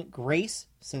Jordan Grace,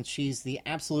 since she's the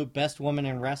absolute best woman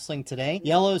in wrestling today.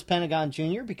 Yellow is Pentagon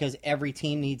Jr., because every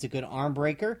team needs a good arm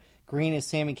breaker. Green is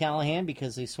Sami Callihan,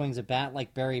 because he swings a bat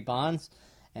like Barry Bonds.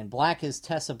 And black is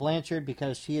Tessa Blanchard,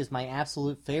 because she is my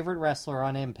absolute favorite wrestler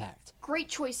on Impact. Great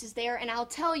choices there, and I'll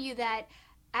tell you that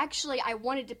actually I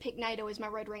wanted to pick Naito as my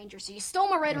Red Ranger, so you stole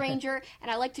my Red Ranger,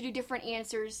 and I like to do different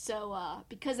answers, so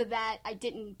because of that, I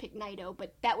didn't pick Naito,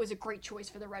 but that was a great choice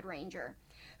for the Red Ranger,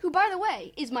 who, by the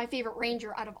way, is my favorite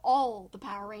Ranger out of all the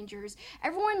Power Rangers.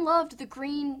 Everyone loved the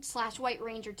green/white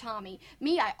Ranger Tommy.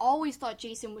 Me, I always thought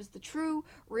Jason was the true,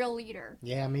 real leader.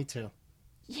 Yeah, me too.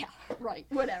 Yeah, right,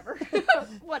 whatever.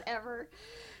 Whatever.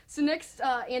 So next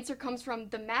answer comes from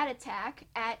The Mad Attack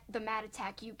 @The Mad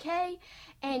Attack UK.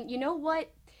 And you know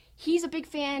what? He's a big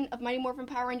fan of Mighty Morphin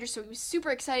Power Rangers, so he was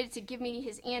super excited to give me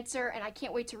his answer, and I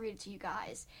can't wait to read it to you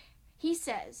guys. He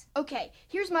says, okay,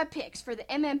 here's my picks for the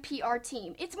MMPR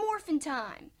team. It's Morphin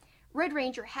time. Red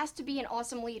Ranger has to be an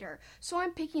awesome leader, so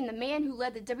I'm picking the man who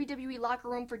led the WWE locker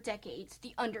room for decades,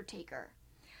 The Undertaker.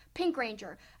 Pink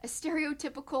Ranger, a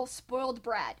stereotypical spoiled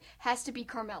brat, has to be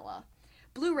Carmella.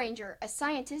 Blue Ranger, a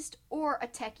scientist or a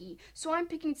techie, so I'm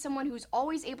picking someone who's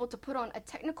always able to put on a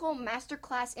technical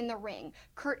masterclass in the ring,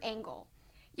 Kurt Angle.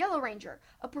 Yellow Ranger,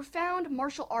 a profound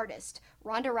martial artist,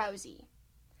 Ronda Rousey.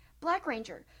 Black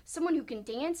Ranger, someone who can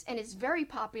dance and is very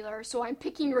popular, so I'm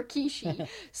picking Rikishi.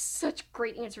 Such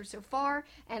great answers so far.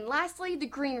 And lastly, the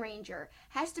Green Ranger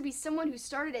has to be someone who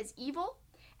started as evil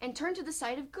and turn to the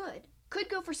side of good. Could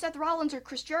go for Seth Rollins or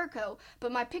Chris Jericho,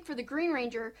 but my pick for the Green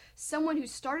Ranger, someone who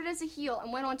started as a heel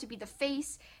and went on to be the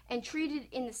face and treated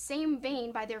in the same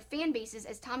vein by their fan bases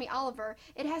as Tommy Oliver,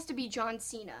 it has to be John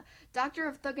Cena, Doctor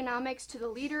of Thugonomics to the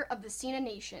leader of the Cena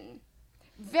Nation.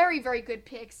 Very, very good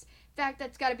picks. In fact,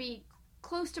 that's got to be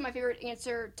close to my favorite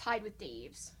answer, tied with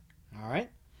Dave's. All right.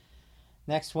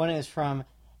 Next one is from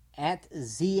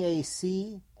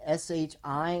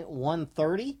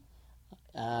 @ZACSHI130.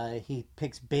 He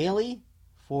picks Bailey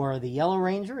for the Yellow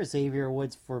Ranger, Xavier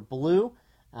Woods for blue,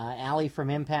 Allie from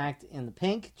Impact in the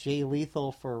pink, Jay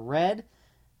Lethal for red,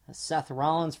 Seth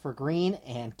Rollins for green,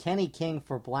 and Kenny King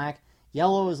for black.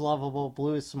 Yellow is lovable,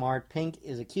 blue is smart, pink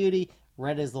is a cutie,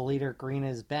 red is the leader, green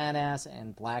is badass,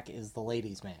 and black is the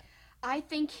ladies' man. I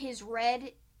think his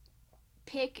red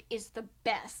pick is the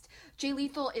best. Jay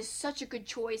Lethal is such a good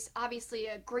choice. Obviously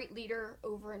a great leader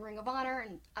over in Ring of Honor,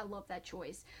 and I love that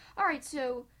choice. All right,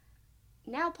 so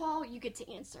now, Paul, you get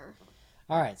to answer.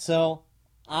 All right, so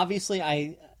obviously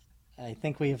I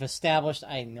think we have established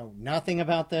I know nothing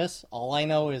about this. All I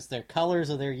know is their colors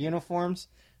of their uniforms,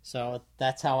 so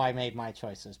that's how I made my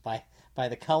choices, by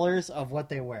the colors of what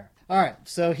they wear. All right,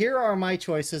 so here are my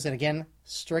choices, and again,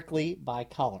 strictly by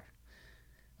color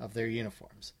of their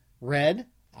uniforms. Red,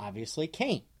 obviously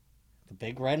Kane, the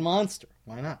big red monster.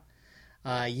 Why not?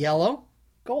 Yellow,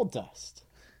 Goldust.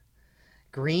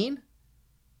 Green,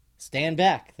 stand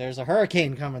back. There's a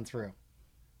hurricane coming through.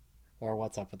 Or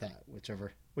what's up with that?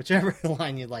 Whichever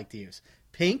line you'd like to use.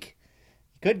 Pink,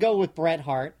 you could go with Bret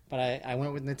Hart, but I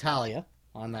went with Natalia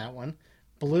on that one.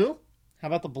 Blue, how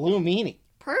about the Blue Meanie?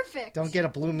 Perfect. Don't get a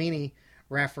Blue Meanie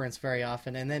reference very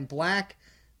often. And then black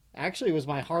actually was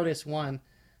my hardest one.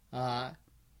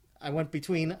 I went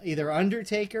between either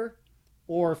Undertaker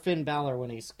or Finn Balor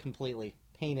when he's completely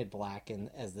painted black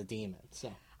and as the demon.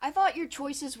 So I thought your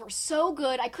choices were so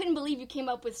good. I couldn't believe you came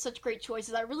up with such great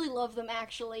choices. I really love them,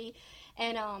 actually.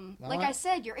 And like I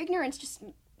said, your ignorance just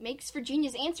makes for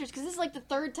genius answers, because this is like the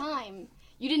third time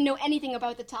you didn't know anything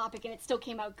about the topic and it still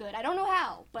came out good. I don't know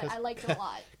how, but I liked it a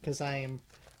lot. Because I am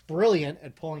brilliant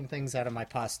at pulling things out of my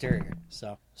posterior.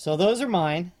 So those are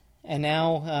mine. And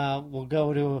now we'll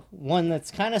go to one that's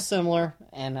kind of similar,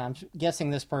 and I'm guessing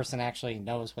this person actually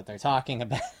knows what they're talking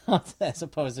about, as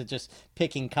opposed to just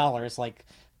picking colors like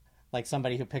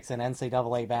somebody who picks an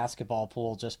NCAA basketball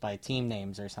pool just by team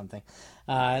names or something.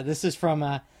 This is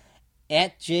from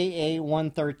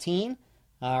 @JA113.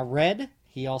 Red,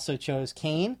 he also chose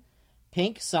Kane.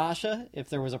 Pink, Sasha. If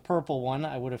there was a purple one,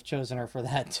 I would have chosen her for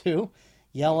that too.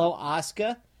 Yellow,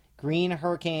 Asuka. Green,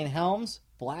 Hurricane Helms.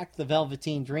 Black, the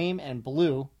Velveteen Dream, and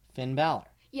blue, Finn Balor.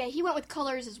 Yeah, he went with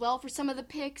colors as well for some of the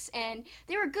picks, and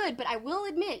they were good, but I will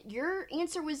admit, your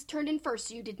answer was turned in first,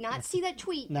 so you did not see that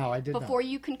tweet no, I did before not.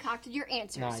 You concocted your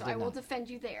answer, no, so I will defend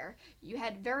you there. You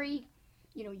had very,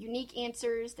 unique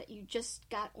answers that you just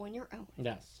got on your own.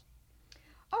 Yes.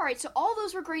 All right, so all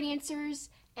those were great answers,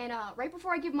 and right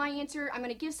before I give my answer, I'm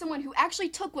going to give someone who actually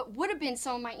took what would have been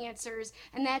some of my answers,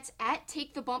 and that's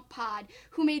 @TakeTheBumpPod,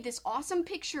 who made this awesome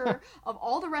picture of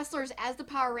all the wrestlers as the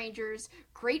Power Rangers.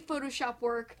 Great Photoshop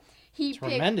work.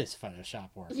 Tremendous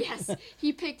Photoshop work. Yes,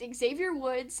 he picked Xavier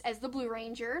Woods as the Blue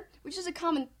Ranger, which is a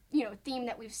common, theme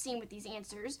that we've seen with these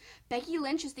answers. Becky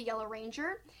Lynch as the Yellow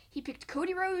Ranger. He picked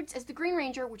Cody Rhodes as the Green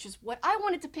Ranger, which is what I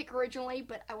wanted to pick originally,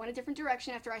 but I went a different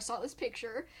direction after I saw this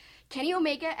picture. Kenny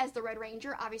Omega as the Red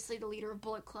Ranger, obviously the leader of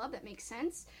Bullet Club, that makes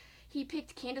sense. He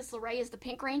picked Candice LeRae as the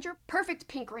Pink Ranger, perfect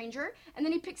Pink Ranger, and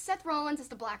then he picked Seth Rollins as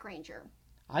the Black Ranger.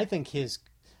 I think his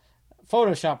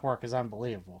Photoshop work is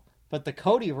unbelievable. But the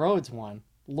Cody Rhodes one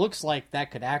looks like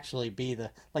that could actually be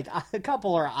a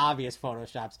couple are obvious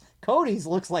Photoshops. Cody's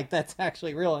looks like that's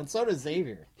actually real, and so does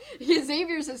Xavier. Yeah,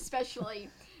 Xavier's especially.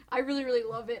 I really, really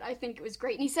love it. I think it was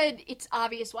great. And he said it's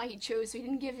obvious why he chose, so he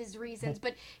didn't give his reasons.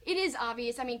 But it is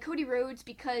obvious. I mean, Cody Rhodes,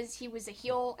 because he was a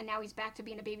heel and now he's back to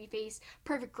being a babyface,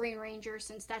 perfect Green Ranger,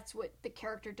 since that's what the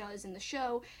character does in the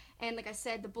show. And like I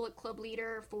said, the Bullet Club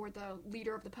leader for the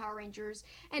leader of the Power Rangers.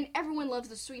 And everyone loves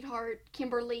the sweetheart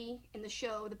Kimberly in the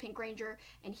show, the Pink Ranger.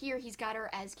 And here he's got her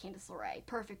as Candice LeRae.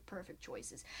 Perfect, perfect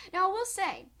choices. Now, I will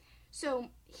say, so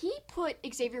he put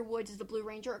Xavier Woods as the Blue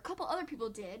Ranger. A couple other people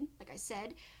did, like I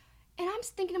said. And I'm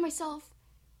thinking to myself,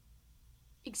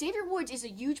 Xavier Woods is a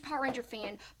huge Power Ranger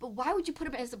fan, but why would you put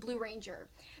him as the Blue Ranger?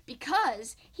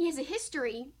 Because he has a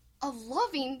history of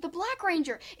loving the Black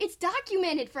Ranger. It's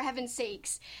documented, for heaven's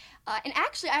sakes. And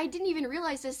actually, I didn't even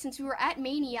realize this since we were at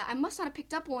Mania. I must not have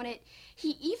picked up on it.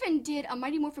 He even did a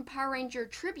Mighty Morphin Power Ranger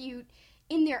tribute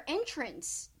in their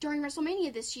entrance during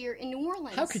WrestleMania this year in New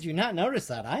Orleans. How could you not notice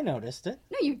that? I noticed it.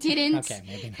 No, you didn't. Okay,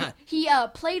 maybe not. He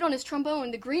played on his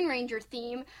trombone the Green Ranger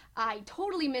theme. I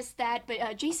totally missed that,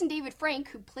 but Jason David Frank,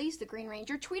 who plays the Green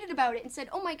Ranger, tweeted about it and said,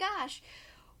 "Oh my gosh,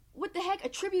 what the heck, a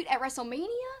tribute at WrestleMania?"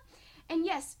 And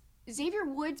yes, Xavier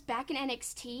Woods back in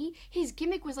NXT, his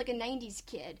gimmick was like a 90s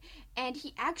kid, and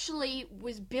he actually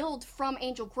was billed from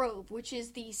Angel Grove, which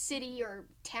is the city or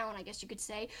town, I guess you could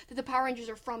say, that the Power Rangers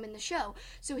are from in the show.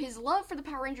 So his love for the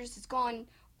Power Rangers has gone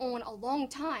on a long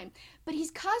time, but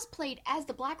he's cosplayed as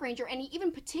the Black Ranger, and he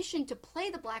even petitioned to play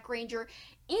the Black Ranger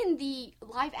in the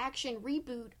live-action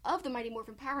reboot of the Mighty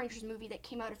Morphin Power Rangers movie that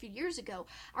came out a few years ago.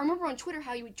 I remember on Twitter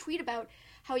how he would tweet about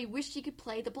how he wished he could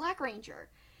play the Black Ranger.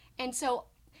 And so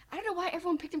I don't know why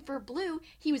everyone picked him for blue.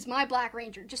 He was my Black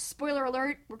Ranger. Just spoiler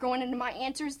alert, we're going into my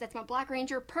answers. That's my Black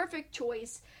Ranger. Perfect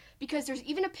choice. Because there's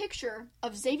even a picture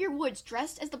of Xavier Woods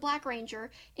dressed as the Black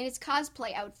Ranger in his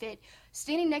cosplay outfit,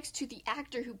 standing next to the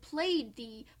actor who played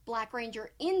the Black Ranger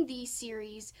in the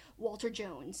series, Walter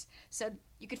Jones. So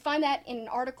you could find that in an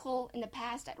article in the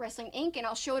past at Wrestling Inc., and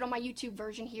I'll show it on my YouTube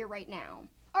version here right now.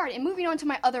 Alright, and moving on to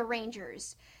my other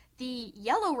Rangers. The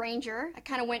Yellow Ranger, I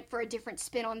kind of went for a different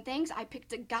spin on things. I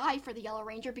picked a guy for the Yellow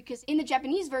Ranger because in the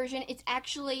Japanese version, it's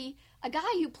actually a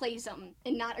guy who plays him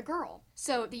and not a girl.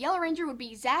 So the Yellow Ranger would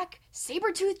be Zack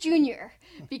Sabretooth Jr.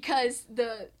 because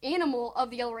the animal of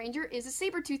the Yellow Ranger is a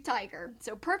saber-toothed tiger.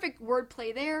 So perfect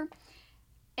wordplay there.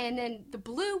 And then the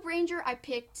Blue Ranger, I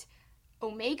picked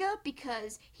Omega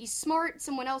because he's smart.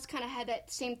 Someone else kind of had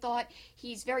that same thought.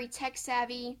 He's very tech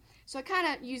savvy. So I kind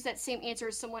of used that same answer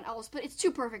as someone else, but it's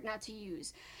too perfect not to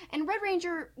use. And Red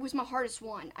Ranger was my hardest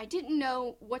one. I didn't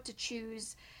know what to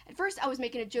choose. At first I was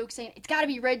making a joke saying, it's gotta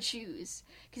be Red Shoes,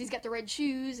 because he's got the red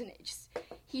shoes, and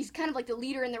he's kind of like the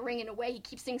leader in the ring in a way. He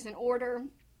keeps things in order.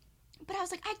 But I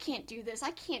was like, I can't do this. I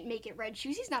can't make it Red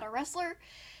Shoes. He's not a wrestler.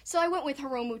 So I went with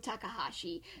Hiromu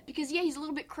Takahashi. Because, yeah, he's a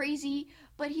little bit crazy,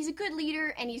 but he's a good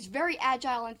leader, and he's very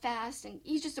agile and fast, and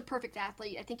he's just a perfect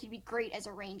athlete. I think he'd be great as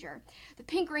a Ranger. The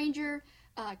Pink Ranger,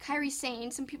 Kairi Sane.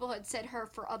 Some people had said her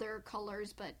for other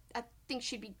colors, but I think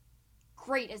she'd be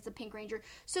great as the Pink Ranger.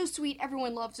 So sweet.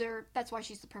 Everyone loves her. That's why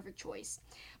she's the perfect choice.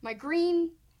 My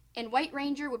Green and White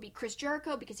Ranger would be Chris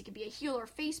Jericho, because he could be a heel or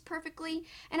face perfectly.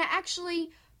 And I actually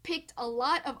picked a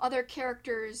lot of other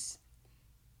characters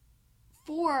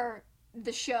for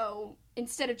the show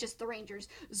instead of just the Rangers.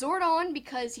 Zordon,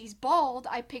 because he's bald,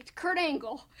 I picked Kurt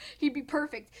Angle. He'd be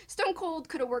perfect. Stone Cold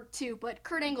could have worked too, but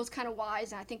Kurt Angle's kind of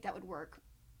wise, and I think that would work.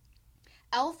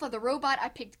 Alpha, the robot, I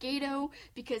picked Gato,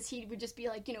 because he would just be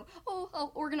like, oh,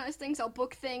 I'll organize things, I'll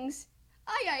book things.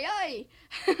 Aye.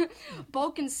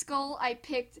 Bulk and Skull, I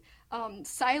picked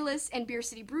Silas and Beer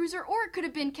City Bruiser, or it could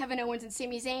have been Kevin Owens and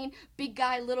Sami Zayn. Big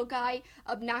guy, little guy,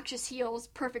 obnoxious heels,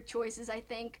 perfect choices, I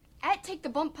think. At Take the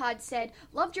Bump Pod said,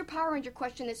 loved your Power Ranger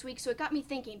question this week, so it got me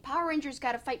thinking. Power Rangers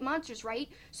gotta fight monsters, right?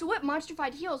 So what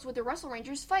monstrified heels would the Wrestle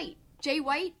Rangers fight? Jay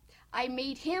White, I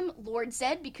made him Lord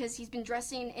Zed because he's been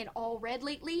dressing in all red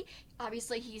lately.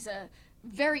 Obviously, he's a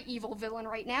very evil villain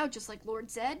right now, just like Lord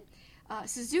Zed.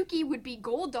 Suzuki would be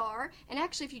Goldar, and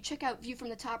actually if you check out View from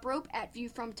the Top Rope at View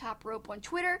from Top Rope on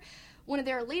Twitter, one of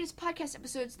their latest podcast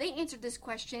episodes, they answered this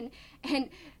question, and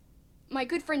my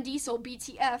good friend Diesel,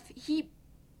 BTF, he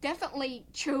definitely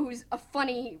chose a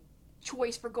funny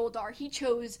choice for Goldar. He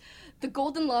chose the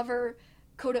Golden Lover,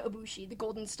 Kota Ibushi, the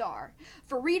Golden Star.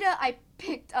 For Rita, I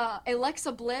picked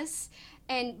Alexa Bliss,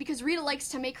 and because Rita likes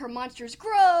to make her monsters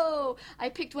grow, I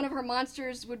picked one of her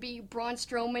monsters would be Braun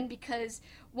Strowman because,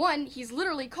 one, he's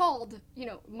literally called,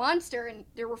 Monster, and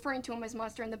they're referring to him as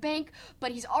Monster in the Bank,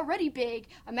 but he's already big.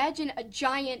 Imagine a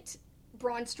giant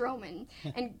Braun Strowman.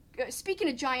 And speaking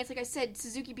of giants, like I said,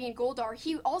 Suzuki being Goldar,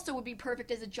 he also would be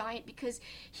perfect as a giant because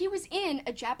he was in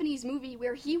a Japanese movie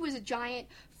where he was a giant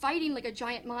fighting like a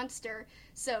giant monster.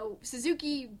 So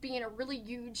Suzuki being a really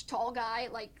huge, tall guy,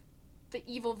 like the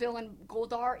evil villain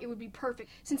Goldar, it would be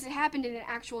perfect since it happened in an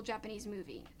actual Japanese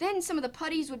movie. Then some of the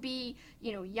putties would be,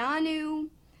 Yanu,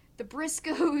 the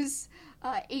Briscoes,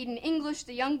 Aiden English,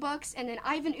 the Young Bucks, and then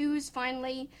Ivan Ooze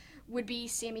finally would be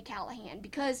Sami Callihan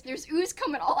because there's ooze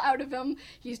coming all out of him.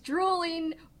 He's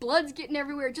drooling, blood's getting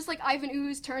everywhere. Just like Ivan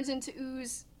Ooze turns into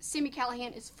ooze, Sami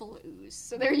Callihan is full of ooze.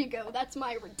 So there you go. That's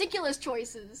my ridiculous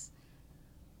choices.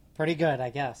 Pretty good,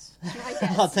 I guess. I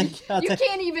guess. You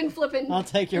can't even flippin' I'll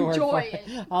take your word for it.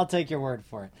 it. I'll take your word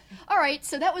for it. All right,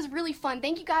 so that was really fun.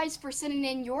 Thank you guys for sending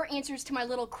in your answers to my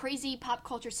little crazy pop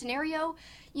culture scenario.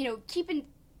 Keeping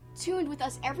tuned with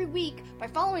us every week by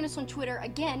following us on Twitter,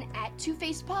 again, at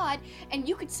TwoFacedPod, and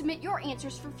you could submit your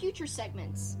answers for future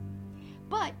segments.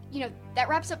 But, that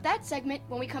wraps up that segment.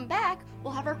 When we come back,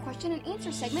 we'll have our question and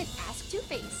answer segment, Ask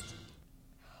Two-Faced.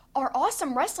 Our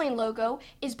awesome wrestling logo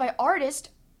is by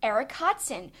artist Eric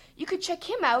Hodson. You could check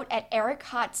him out at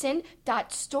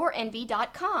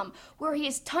erichodson.storeenvy.com, where he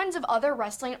has tons of other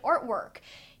wrestling artwork.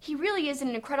 He really is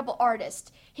an incredible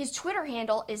artist. His Twitter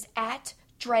handle is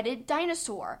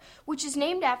 @DreadedDinosaur, which is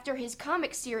named after his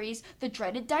comic series, The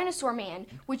Dreaded Dinosaur Man,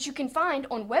 which you can find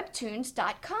on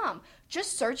webtoons.com.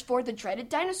 Just search for The Dreaded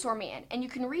Dinosaur Man, and you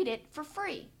can read it for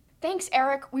free. Thanks,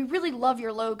 Eric. We really love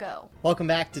your logo. Welcome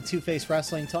back to Two-Faced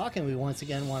Wrestling Talk, and we once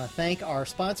again want to thank our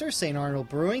sponsor, St. Arnold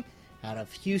Brewing, out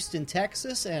of Houston,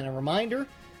 Texas, and a reminder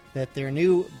that their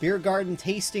new beer garden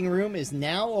tasting room is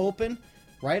now open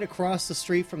right across the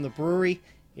street from the brewery.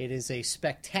 It is a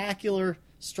spectacular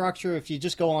structure. If you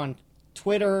just go on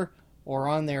Twitter or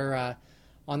on their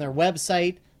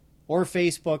website or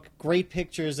Facebook, great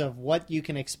pictures of what you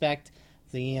can expect.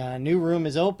 The new room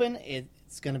is open.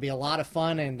 It's going to be a lot of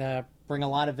fun and bring a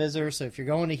lot of visitors. So if you're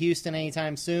going to Houston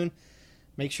anytime soon,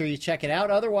 make sure you check it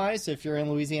out. Otherwise, if you're in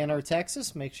Louisiana or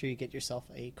Texas, make sure you get yourself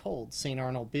a cold St.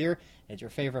 Arnold beer at your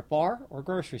favorite bar or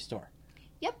grocery store.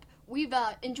 Yep. We've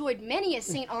enjoyed many a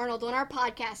St. Arnold on our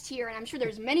podcast here, and I'm sure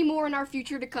there's many more in our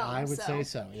future to come. I would say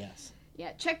so, yes.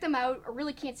 Yeah, check them out. I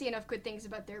really can't say enough good things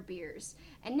about their beers.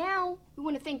 And now, we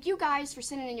want to thank you guys for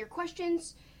sending in your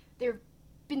questions. There have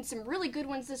been some really good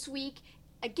ones this week.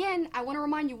 Again, I want to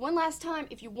remind you one last time,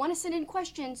 if you want to send in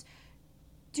questions,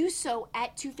 do so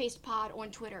at TwoFacedPod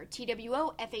on Twitter,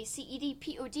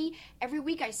 TWOFACEDPOD. Every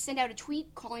week I send out a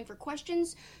tweet calling for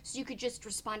questions, so you could just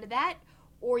respond to that,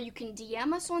 or you can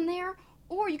DM us on there,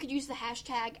 or you could use the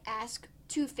hashtag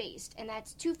AskTwoFaced, and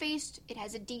that's Two-Faced, it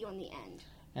has a D on the end.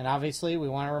 And obviously, we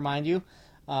want to remind you,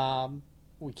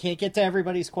 we can't get to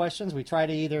everybody's questions. We try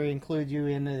to either include you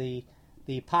in the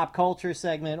pop culture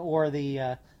segment or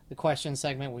the question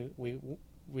segment. We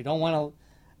don't want to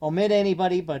omit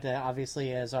anybody, but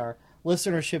obviously as our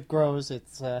listenership grows,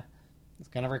 it's going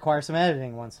to require some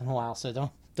editing once in a while.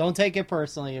 So don't take it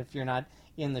personally if you're not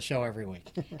in the show every week.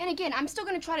 And again, I'm still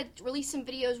going to try to release some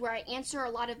videos where I answer a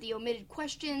lot of the omitted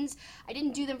questions. I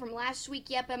didn't do them from last week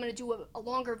yet, but I'm going to do a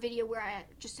longer video where I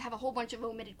just have a whole bunch of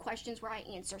omitted questions where I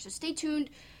answer. So stay tuned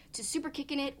to Super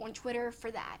Kickin' It on Twitter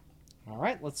for that. All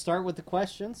right, let's start with the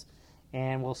questions.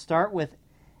 And we'll start with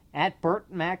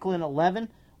 @BertMacklin11.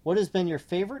 What has been your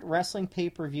favorite wrestling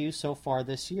pay-per-view so far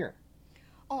this year?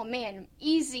 Oh man,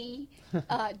 easy.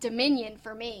 Dominion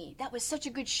for me. That was such a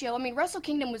good show. I mean, Wrestle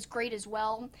Kingdom was great as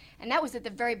well, and that was at the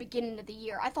very beginning of the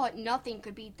year. I thought nothing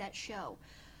could beat that show.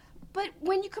 But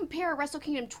when you compare Wrestle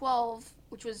Kingdom 12,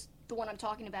 which was the one I'm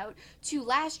talking about, to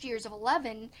last year's of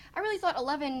 11, I really thought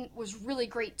 11 was really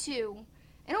great too,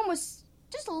 and almost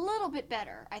just a little bit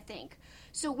better, I think.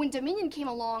 So when Dominion came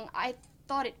along, I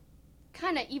thought it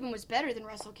kind of even was better than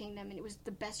Wrestle Kingdom, and it was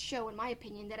the best show, in my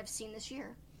opinion, that I've seen this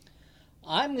year.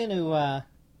 I'm going to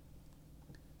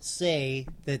say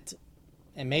that,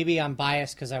 and maybe I'm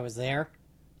biased because I was there,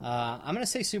 I'm going to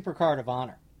say Supercard of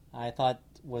Honor. I thought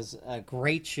was a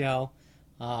great show.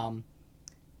 And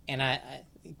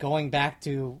going back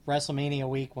to WrestleMania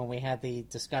week when we had the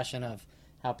discussion of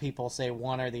how people say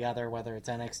one or the other, whether it's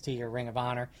NXT or Ring of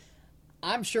Honor,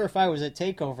 I'm sure if I was at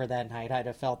TakeOver that night, I'd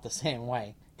have felt the same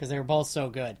way because they were both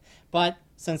so good. But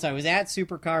since I was at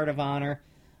Supercard of Honor,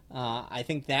 I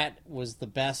think that was the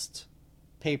best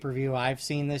pay-per-view I've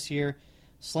seen this year.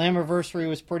 Slammiversary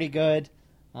was pretty good.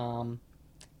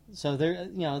 So there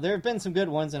have been some good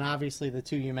ones, and obviously the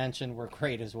two you mentioned were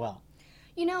great as well.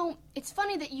 You know, it's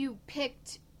funny that you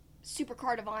picked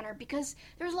Supercard of Honor because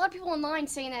there's a lot of people online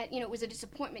saying that, it was a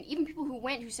disappointment. Even people who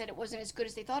went who said it wasn't as good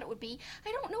as they thought it would be.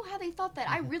 I don't know how they thought that.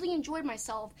 I really enjoyed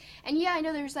myself. And yeah, I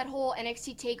know there's that whole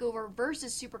NXT TakeOver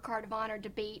versus Supercard of Honor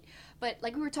debate, but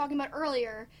like we were talking about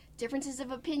earlier, differences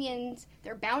of opinions,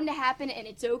 they're bound to happen and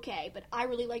it's okay. But I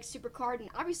really like Supercard,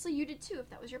 and obviously you did too if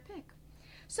that was your pick.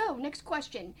 So, next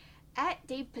question.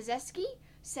 @Dave Pazeski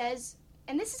says,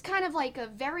 and this is kind of like a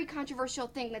very controversial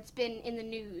thing that's been in the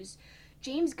news.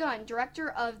 James Gunn,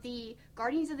 director of the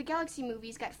Guardians of the Galaxy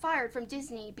movies, got fired from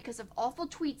Disney because of awful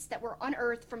tweets that were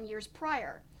unearthed from years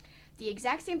prior. The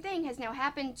exact same thing has now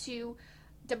happened to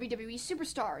WWE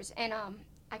superstars, and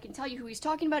I can tell you who he's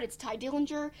talking about. It's Ty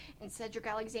Dillinger and Cedric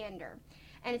Alexander,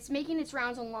 and it's making its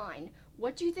rounds online.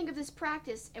 What do you think of this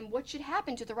practice, and what should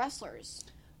happen to the wrestlers?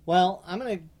 Well, I'm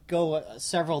going to go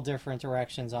several different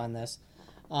directions on this.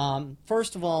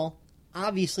 First of all,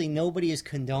 obviously nobody is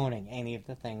condoning any of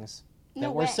the things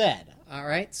that were said. All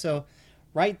right? So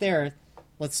right there,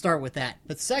 let's start with that.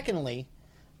 But secondly,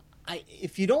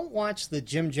 if you don't watch the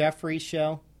Jim Jeffries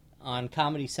show on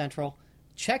Comedy Central,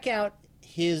 check out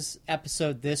his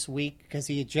episode this week because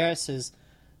he addresses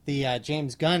the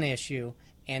James Gunn issue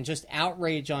and just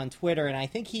outrage on Twitter, and I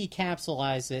think he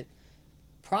capsulized it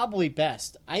probably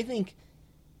best. I think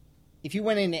if you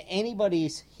went into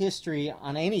anybody's history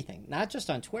on anything, not just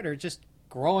on Twitter, just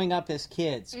growing up as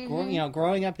kids,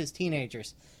 growing up as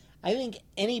teenagers, I think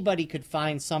anybody could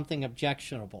find something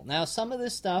objectionable. Now, some of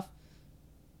this stuff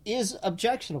is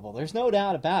objectionable. There's no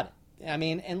doubt about it. I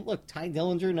mean, and look, Ty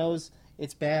Dillinger knows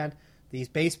it's bad. These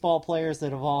baseball players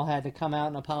that have all had to come out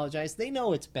and apologize, they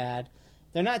know it's bad.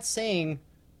 They're not saying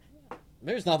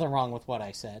there's nothing wrong with what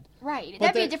I said. Right.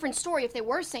 That'd be a different story if they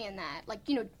were saying that. Like,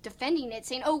 defending it,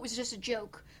 saying, oh, it was just a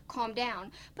joke, calm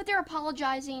down. But they're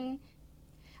apologizing.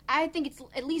 I think it's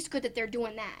at least good that they're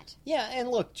doing that. Yeah, and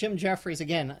look, Jim Jeffries,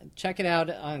 again, check it out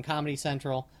on Comedy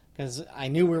Central, because I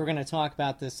knew we were going to talk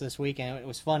about this week, and it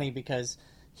was funny because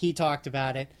he talked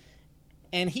about it,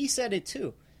 and he said it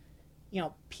too.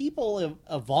 People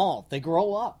evolve. They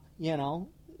grow up,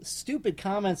 Stupid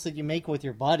comments that you make with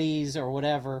your buddies or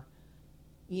whatever,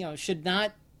 should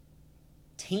not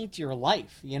taint your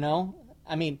life,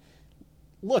 I mean,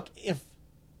 look, if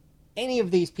any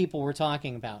of these people we're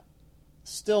talking about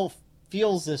still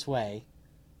feels this way,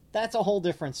 that's a whole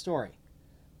different story.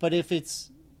 But if it's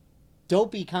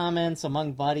dopey comments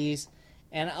among buddies,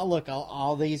 and look,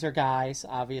 all these are guys,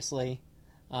 obviously,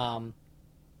 but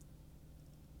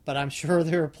I'm sure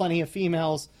there are plenty of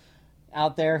females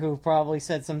out there who probably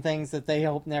said some things that they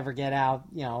hope never get out,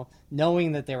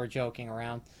 knowing that they were joking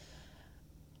around.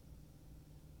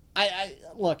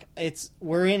 Look,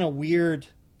 we're in a weird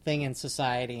thing in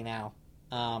society now.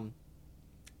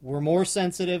 We're more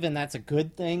sensitive, and that's a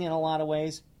good thing in a lot of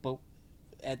ways, but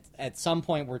at some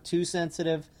point we're too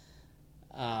sensitive.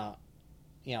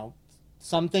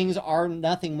 Some things are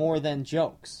nothing more than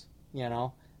jokes,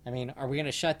 I mean, are we going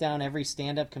to shut down every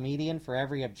stand-up comedian for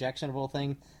every objectionable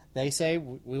thing they say?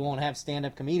 We won't have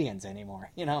stand-up comedians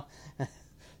anymore,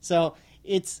 So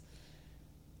it's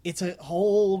a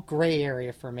whole gray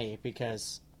area for me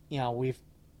because,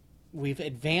 we've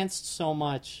advanced so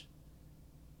much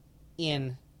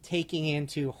in taking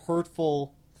into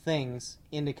hurtful things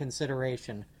into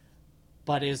consideration,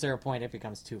 but is there a point it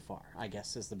becomes too far, I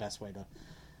guess, is the best way to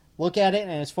look at it.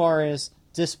 And as far as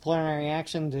disciplinary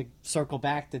action, to circle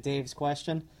back to Dave's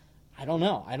question, I don't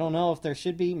know. I don't know if there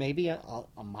should be maybe a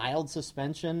mild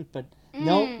suspension, but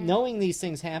knowing these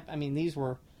things happen, I mean, these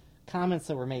were comments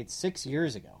that were made 6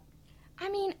 years ago. I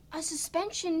mean, a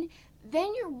suspension,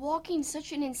 then you're walking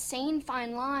such an insane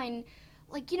fine line.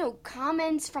 Like,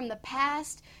 comments from the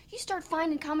past, you start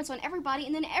finding comments on everybody,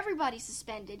 and then everybody's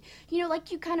suspended.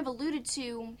 Like you kind of alluded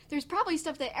to, there's probably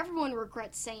stuff that everyone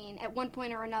regrets saying at one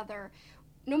point or another,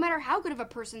 no matter how good of a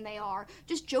person they are.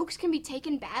 Just jokes can be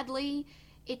taken badly.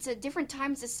 It's a different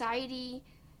time society,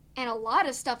 and a lot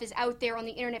of stuff is out there on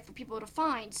the internet for people to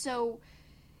find. So,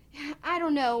 I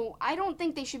don't know. I don't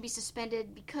think they should be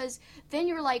suspended, because then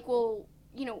you're like, well,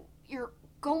 you're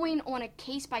going on a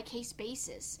case-by-case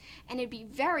basis, and it'd be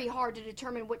very hard to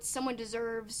determine what someone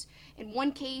deserves in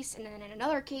one case and then in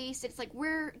another case. It's like,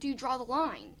 where do you draw the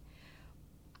line?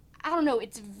 I don't know.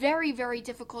 It's very, very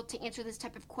difficult to answer this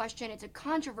type of question. It's a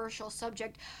controversial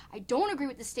subject. I don't agree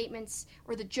with the statements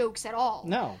or the jokes at all.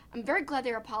 No. I'm very glad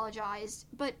they apologized,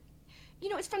 but,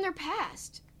 it's from their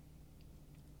past.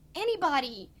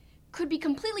 Anybody could be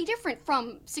completely different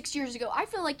from 6 years ago. I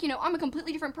feel like, I'm a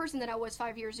completely different person than I was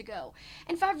 5 years ago.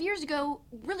 And 5 years ago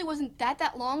really wasn't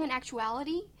that long in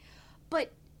actuality,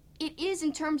 but it is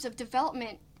in terms of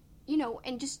development,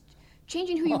 and just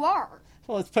changing who you are.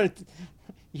 Well, let's put it...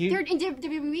 They're in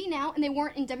WWE now, and they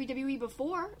weren't in WWE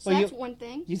before, so that's one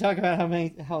thing. You talk about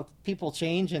how people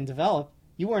change and develop.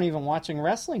 You weren't even watching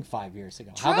wrestling 5 years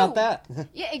ago. True. How about that?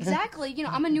 Yeah, exactly.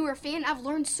 I'm a newer fan. I've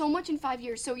learned so much in 5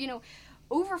 years. So,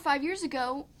 over 5 years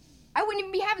ago, I wouldn't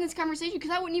even be having this conversation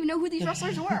because I wouldn't even know who these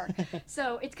wrestlers were.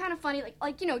 So it's kind of funny.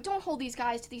 Like don't hold these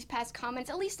guys to these past comments.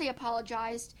 At least they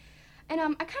apologized. And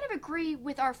I kind of agree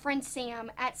with our friend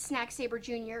Sam at Snack Saber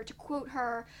Jr. To quote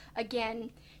her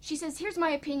again. She says, here's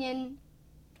my opinion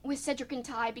with Cedric and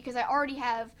Ty, because I already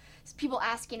have people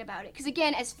asking about it. Because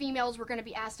again, as females, we're going to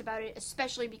be asked about it,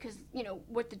 especially because,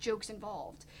 what the jokes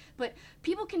involved. But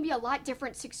people can be a lot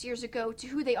different 6 years ago to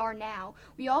who they are now.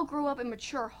 We all grow up and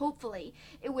mature, hopefully.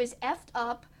 It was effed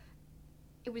up.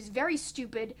 It was very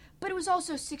stupid, but it was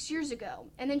also 6 years ago.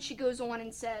 And then she goes on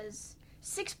and says,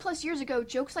 6+ years ago,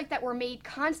 jokes like that were made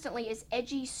constantly as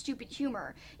edgy, stupid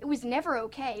humor. It was never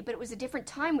okay, but it was a different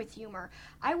time with humor.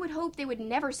 I would hope they would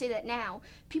never say that now.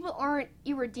 People aren't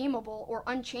irredeemable or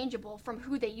unchangeable from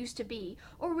who they used to be,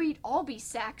 or we'd all be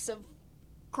sacks of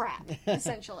crap,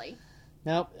 essentially.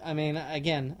 Nope. I mean,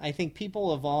 again, I think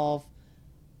people evolve.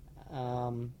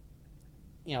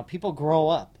 People grow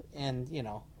up, and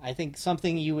I think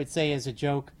something you would say as a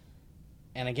joke,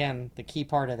 and again, the key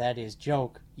part of that is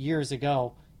joke. Years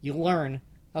ago, you learn,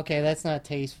 okay, that's not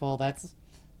tasteful. That's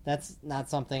not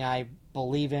something I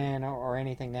believe in or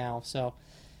anything now. So,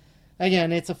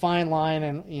 again, it's a fine line,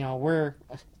 and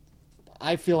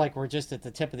I feel like we're just at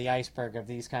the tip of the iceberg of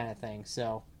these kind of things.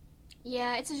 So,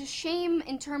 yeah, it's a shame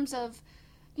in terms of,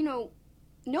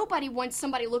 nobody wants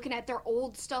somebody looking at their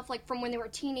old stuff, like from when they were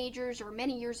teenagers or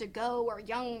many years ago or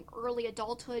young, early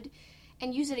adulthood,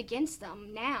 and use it against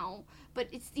them now. But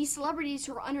it's these celebrities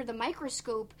who are under the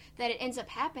microscope that it ends up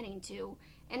happening to.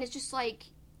 And it's just like,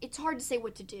 it's hard to say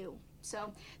what to do.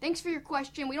 So, thanks for your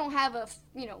question. We don't have a,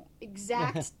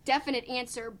 exact, definite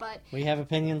answer, but... We have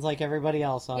opinions like everybody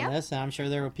else on Yep. this, and I'm sure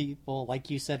there are people,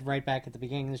 like you said right back at the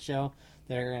beginning of the show,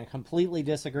 that are going to completely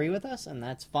disagree with us, and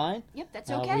that's fine. Yep, that's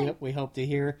okay. We hope to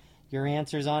hear your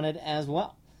answers on it as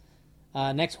well.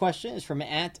 Next question is from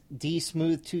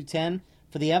 @DSmooth210.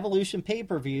 For the Evolution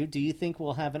pay-per-view, do you think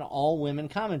we'll have an all-women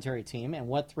commentary team, and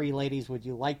what 3 ladies would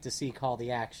you like to see call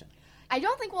the action? I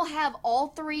don't think we'll have all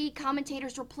 3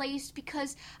 commentators replaced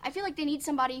because I feel like they need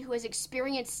somebody who has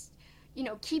experience,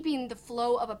 keeping the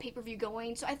flow of a pay-per-view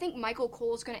going. So I think Michael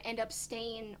Cole is going to end up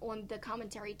staying on the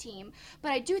commentary team.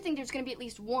 But I do think there's going to be at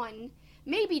least 1,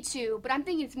 maybe 2, but I'm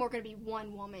thinking it's more going to be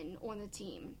 1 woman on the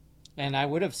team. And I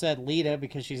would have said Lita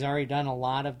because she's already done a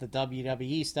lot of the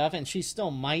WWE stuff, and she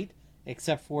still might,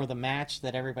 except for the match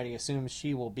that everybody assumes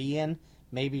she will be in.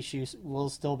 Maybe she will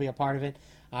still be a part of it.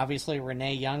 Obviously,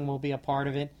 Renee Young will be a part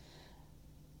of it.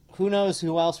 Who knows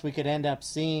who else we could end up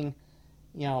seeing,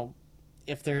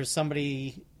 if there's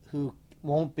somebody who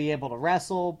won't be able to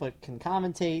wrestle but can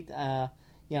commentate.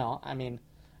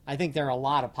 I think there are a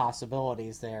lot of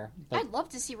possibilities there. But I'd love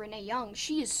to see Renee Young.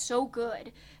 She is so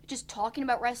good just talking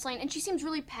about wrestling, and she seems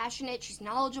really passionate. She's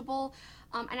knowledgeable.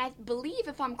 And I believe,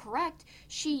 if I'm correct,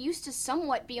 she used to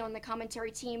somewhat be on the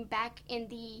commentary team back in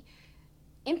the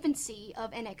infancy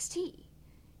of NXT.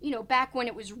 Back when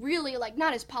it was really,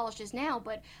 not as polished as now,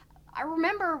 but I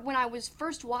remember when I was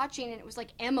first watching and it was like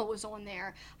Emma was on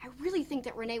there. I really think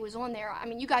that Renee was on there. I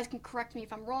mean, you guys can correct me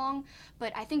if I'm wrong,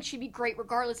 but I think she'd be great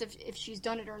regardless if she's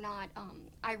done it or not.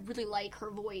 I really like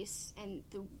her voice and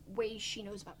the way she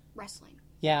knows about wrestling.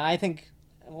 Yeah, I think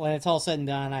when it's all said and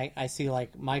done, I see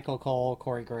Michael Cole,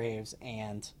 Corey Graves,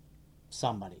 and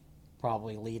somebody.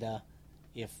 Probably Lita,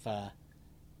 I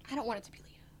don't want it to be Lita.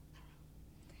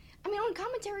 I mean, on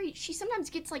commentary, she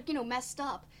sometimes gets, messed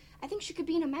up. I think she could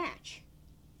be in a match.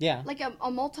 Yeah. Like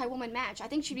a multi-woman match. I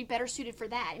think she'd be better suited for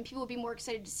that, and people would be more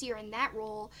excited to see her in that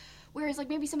role. Whereas,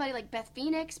 maybe somebody like Beth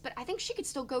Phoenix, but I think she could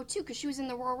still go, too, because she was in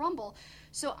the Royal Rumble.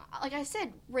 So, like I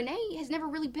said, Renee has never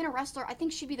really been a wrestler. I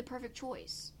think she'd be the perfect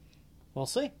choice. We'll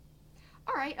see.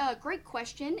 All right, great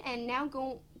question. And now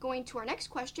going to our next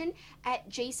question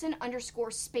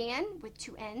 @Jason_Span with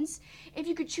 2 N's. If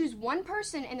you could choose one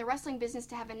person in the wrestling business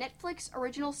to have a Netflix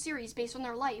original series based on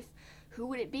their life, who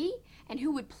would it be, and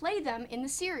who would play them in the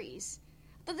series?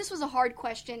 I thought this was a hard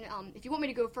question. If you want me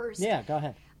to go first. Yeah, go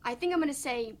ahead. I think I'm going to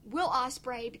say Will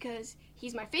Ospreay because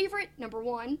he's my favorite, number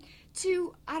 1.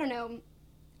 2, I don't know.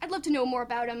 I'd love to know more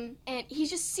about him, and he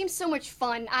just seems so much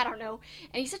fun. I don't know.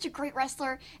 And he's such a great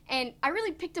wrestler, and I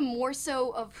really picked him more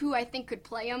so of who I think could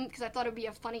play him because I thought it would be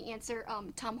a funny answer.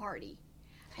 Tom Hardy.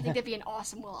 I think that'd be an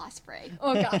awesome Will Ospreay.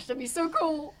 Oh, gosh, that'd be so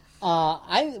cool.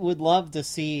 I would love to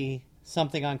see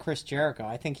something on Chris Jericho.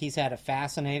 I think he's had a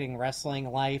fascinating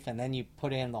wrestling life, and then you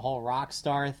put in the whole rock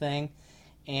star thing.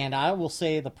 And I will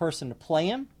say the person to play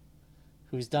him,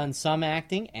 who's done some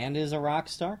acting and is a rock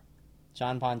star,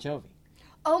 John Bon Jovi.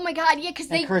 Oh my God, yeah, because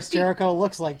Chris Jericho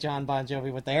looks like John Bon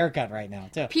Jovi with the haircut right now,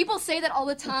 too. People say that all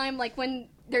the time, when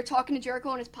they're talking to Jericho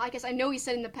on his podcast. I know he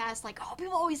said in the past,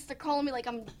 people always they're calling me like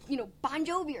I'm, Bon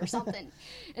Jovi or something.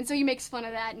 And so he makes fun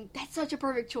of that, and that's such a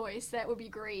perfect choice. That would be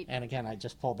great. And again, I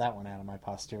just pulled that one out of my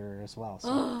posterior as well.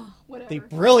 So. Whatever. The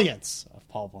brilliance of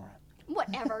Paul Boran.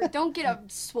 Whatever. Don't get a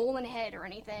swollen head or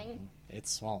anything.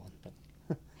 It's swollen, but...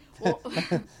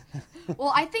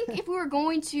 Well, I think if we were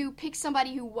going to pick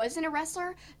somebody who wasn't a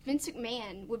wrestler, Vince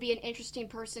McMahon would be an interesting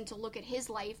person to look at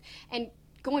his life. And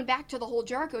going back to the whole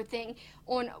Jericho thing,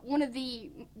 on one of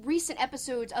the recent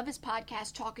episodes of his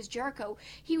podcast, Talk is Jericho,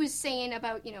 he was saying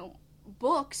about,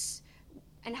 books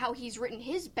and how he's written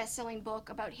his best-selling book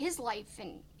about his life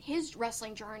and his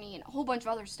wrestling journey and a whole bunch of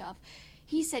other stuff.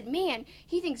 He said, man,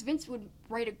 he thinks Vince would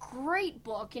write a great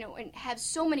book, and have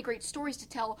so many great stories to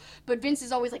tell, but Vince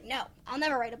is always like, no, I'll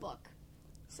never write a book.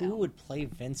 So, who would play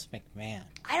Vince McMahon?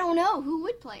 I don't know. Who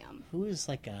would play him? Who is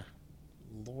like a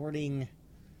lording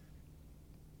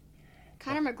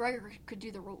Conor McGregor could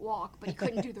do the walk, but he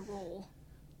couldn't do the roll.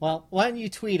 Well, why don't you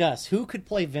tweet us? Who could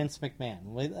play Vince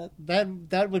McMahon?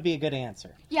 That would be a good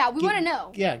answer. Yeah, we want to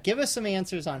know. Yeah, give us some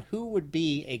answers on who would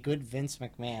be a good Vince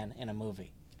McMahon in a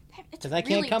movie. Because I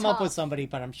can't really come up tough. with somebody,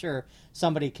 but I'm sure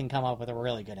somebody can come up with a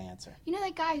really good answer. You know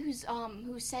that guy who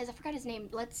says, I forgot his name,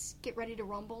 let's get ready to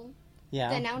rumble? Yeah.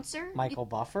 The announcer? Michael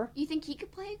Buffer? You think he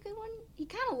could play a good one? He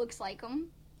kind of looks like him.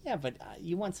 Yeah, but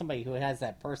you want somebody who has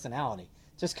that personality.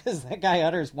 Just because that guy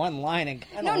utters one line and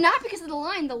kind No, of... not because of the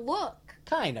line, the look.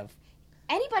 Kind of,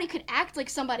 Anybody could act like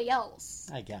somebody else.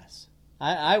 I guess.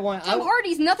 I want... Tom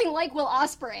Hardy's nothing like Will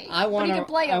Ospreay, but he can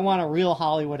play him. I want a real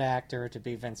Hollywood actor to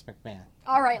be Vince McMahon.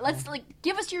 All right, let's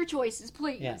give us your choices,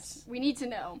 please. Yes. We need to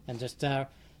know. And just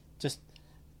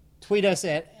tweet us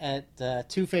at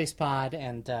Two-Face Pod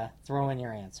and throw in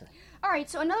your answer. All right,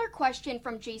 so another question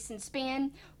from Jason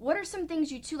Spann. What are some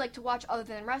things you two like to watch other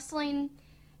than wrestling?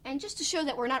 And just to show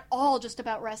that we're not all just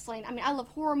about wrestling, I mean, I love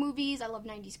horror movies, I love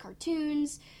 90s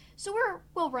cartoons, so we're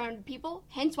well-rounded people,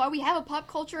 hence why we have a pop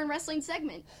culture and wrestling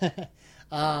segment.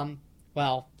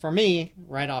 Well, for me,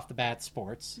 right off the bat,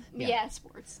 sports. Yeah,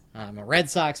 sports. I'm a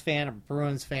Red Sox fan, I'm a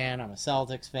Bruins fan, I'm a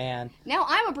Celtics fan. Now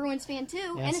I'm a Bruins fan,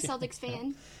 too, Yes. and a Celtics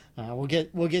fan.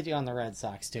 We'll get you on the Red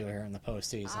Sox, too, here in the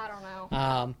postseason. I don't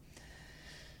know.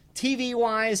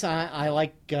 TV-wise,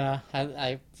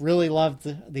 I really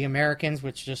loved the Americans,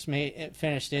 which just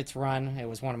finished its run. It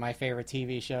was one of my favorite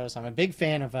TV shows. I'm a big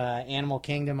fan of Animal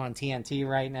Kingdom on TNT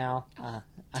right now.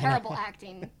 Terrible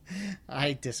acting.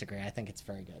 I disagree. I think it's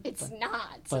very good. It's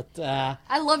not. But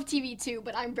I love TV, too,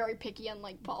 but I'm very picky,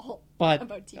 unlike Paul, but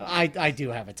about TV. I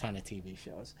do have a ton of TV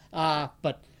shows.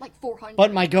 But Like 400.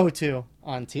 But my go-to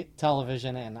on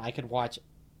television, and I could watch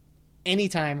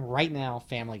anytime right now,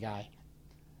 Family Guy.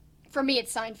 For me,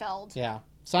 it's Seinfeld. Yeah.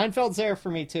 Seinfeld's there for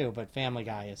me, too, but Family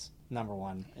Guy is number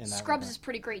one in that Scrubs regard. is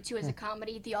pretty great, too, as a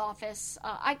comedy. The Office.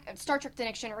 Star Trek The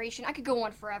Next Generation. I could go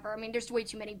on forever. I mean, there's way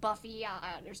too many. Buffy.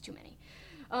 There's too many.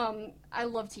 I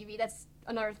love TV. That's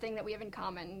another thing that we have in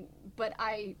common. But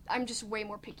I'm just way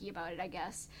more picky about it, I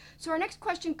guess. So our next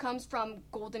question comes from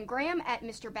Golden Graham at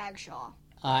Mr. Bagshaw.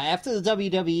 After the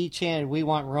WWE chanted, "We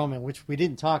want Roman," which we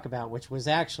didn't talk about, which was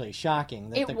actually shocking,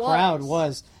 that It the was. crowd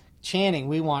was chanting,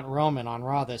 "We want Roman" on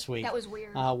Raw this week. That was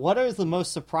weird. What is the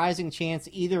most surprising chants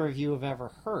either of you have ever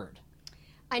heard?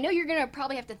 I know you're going to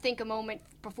probably have to think a moment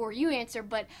before you answer,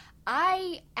 but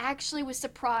I actually was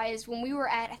surprised when we were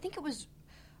at, I think it was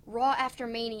Raw After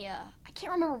Mania. I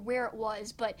can't remember where it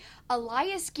was, but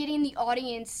Elias getting the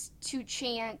audience to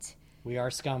chant, "We are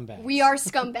scumbags." "We are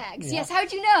scumbags." Yeah. Yes,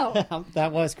 how'd you know?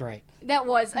 That was great.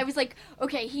 I was like,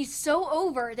 okay, he's so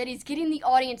over that he's getting the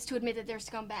audience to admit that they're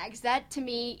scumbags. That, to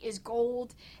me, is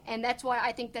gold, and that's why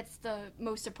I think that's the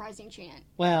most surprising chant.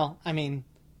 Well, I mean,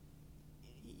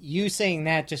 you saying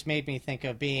that just made me think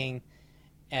of being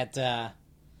at the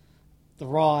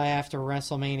Raw after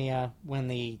WrestleMania when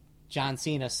the John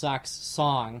Cena Sucks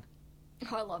song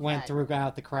Oh, I love went that.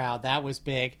 throughout the crowd. That was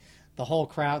big. The whole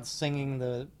crowd singing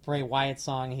the Bray Wyatt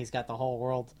song, "He's Got the Whole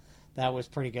World." That was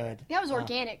pretty good. That was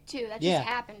organic, too. That yeah, just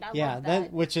happened. I yeah, love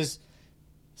that. which is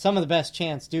some of the best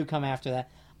chants do come after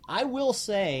that. I will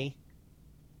say,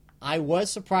 I was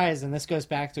surprised, and this goes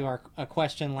back to a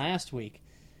question last week,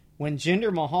 when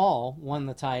Jinder Mahal won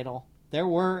the title. There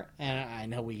were, and I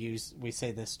know we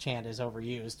say this chant is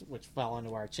overused, which fell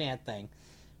into our chant thing,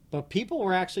 but people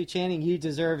were actually chanting, "You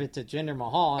deserve it" to Jinder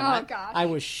Mahal. And gosh. I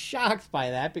was shocked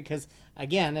by that because,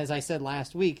 again, as I said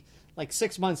last week, like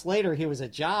 6 months later, he was a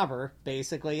jobber,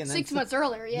 basically. And then 6 months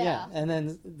earlier, yeah.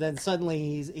 and then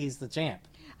suddenly he's the champ.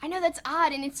 I know, that's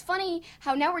odd, and it's funny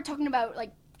how now we're talking about,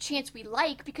 like, chants we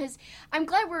like, because I'm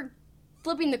glad we're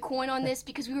flipping the coin on this,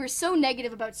 because we were so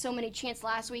negative about so many chants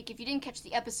last week. If you didn't catch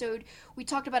the episode, we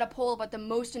talked about a poll about the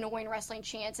most annoying wrestling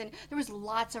chants, and there was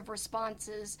lots of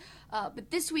responses.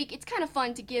 But this week, it's kind of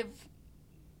fun to give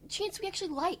chants we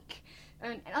actually like.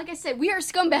 And like I said, "We are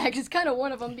scumbags" is kind of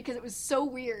one of them, because it was so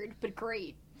weird, but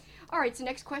great. All right, so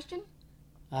next question.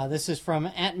 This is from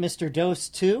at Mr. Dose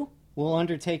 2. Will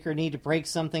Undertaker need to break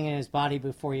something in his body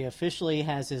before he officially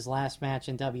has his last match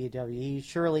in WWE?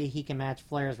 Surely he can match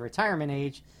Flair's retirement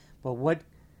age, but what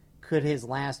could his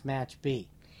last match be?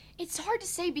 It's hard to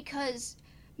say because,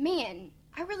 man,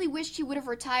 I really wished he would have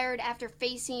retired after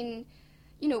facing,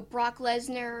 Brock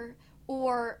Lesnar,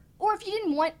 or if you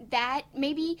didn't want that,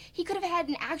 maybe he could have had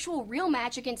an actual real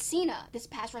match against Cena this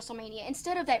past WrestleMania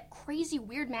instead of that crazy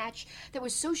weird match that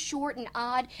was so short and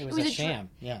odd. It was a sham,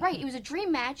 yeah. Right, it was a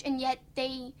dream match, and yet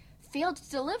they failed to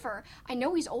deliver. I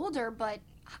know he's older, but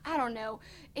I don't know.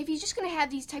 If he's just going to have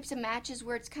these types of matches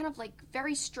where it's kind of like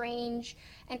very strange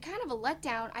and kind of a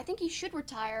letdown, I think he should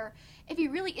retire. If he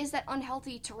really is that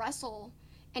unhealthy to wrestle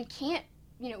and can't,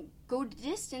 go the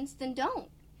distance, then don't.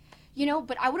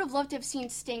 But I would have loved to have seen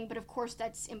Sting, but of course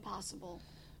that's impossible.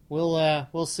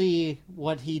 We'll see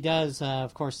what he does.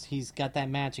 Of course, he's got that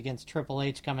match against Triple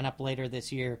H coming up later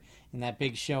this year in that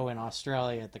big show in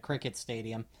Australia at the Cricket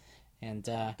Stadium. And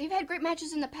they've had great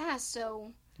matches in the past,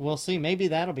 so we'll see. Maybe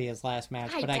that'll be his last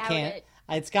match, but I can't.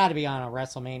 It's got to be on a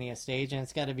WrestleMania stage, and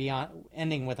it's got to be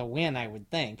ending with a win, I would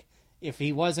think. If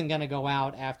he wasn't going to go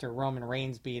out after Roman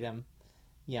Reigns beat him,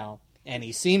 and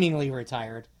he seemingly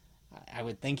retired, I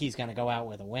would think he's going to go out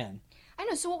with a win. I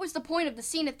know, so what was the point of the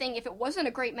Cena thing if it wasn't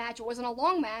a great match, it wasn't a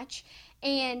long match,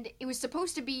 and it was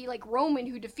supposed to be like Roman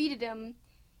who defeated him?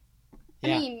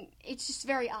 Yeah. I mean, it's just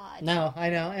very odd. No, I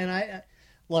know, and I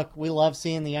look, we love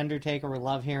seeing The Undertaker, we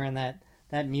love hearing that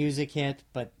music hit,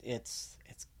 but it's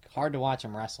hard to watch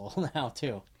him wrestle now,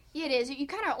 too. Yeah, it is. You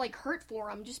kind of, hurt for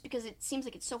him just because it seems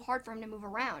like it's so hard for him to move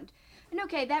around. And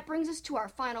okay, that brings us to our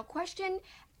final question.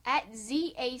 At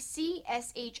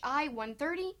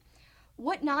ZACSHI130,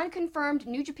 what non-confirmed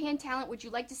New Japan talent would you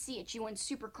like to see at G1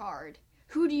 Supercard?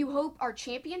 Who do you hope are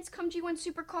champions come G1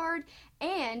 Supercard?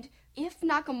 And if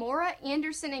Nakamura,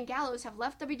 Anderson, and Gallows have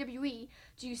left WWE,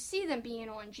 do you see them being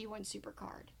on G1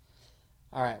 Supercard?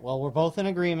 All right, well, we're both in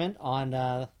agreement on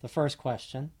the first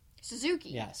question. Suzuki.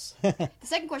 Yes. The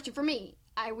second question for me,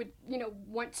 I would,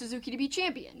 want Suzuki to be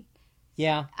champion.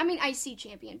 Yeah. I mean, IC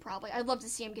champion, probably. I'd love to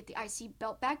see him get the IC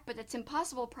belt back, but that's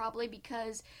impossible, probably,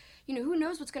 because, who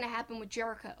knows what's going to happen with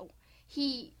Jericho.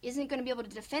 He isn't going to be able to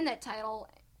defend that title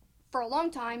for a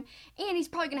long time, and he's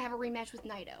probably going to have a rematch with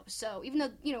Naito. So, even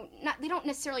though, they don't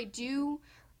necessarily do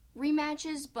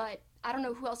rematches, but I don't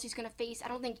know who else he's going to face. I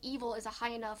don't think Evil is a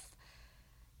high enough,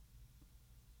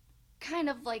 kind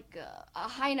of like a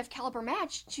high enough caliber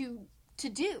match to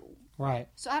do. Right.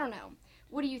 So, I don't know.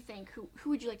 What do you think? Who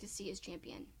would you like to see as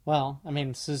champion? Well, I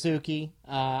mean, Suzuki.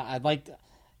 I'd like to,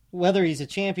 whether he's a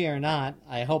champion or not,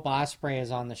 I hope Ospreay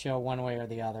is on the show one way or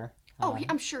the other. Oh,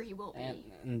 I'm sure he will be.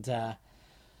 And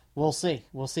we'll see.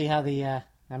 We'll see how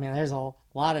there's a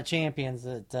lot of champions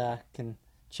that can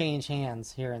change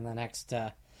hands here in the next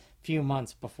few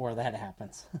months before that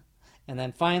happens. And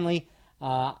then finally,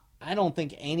 I don't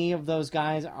think any of those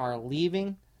guys are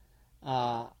leaving.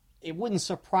 It wouldn't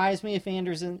surprise me if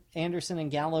Anderson and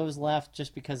Gallows left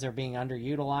just because they're being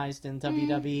underutilized in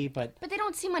WWE, but they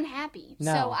don't seem unhappy.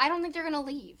 No. So I don't think they're going to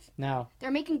leave. No.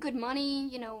 They're making good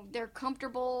money, they're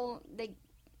comfortable.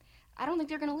 I don't think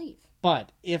they're going to leave.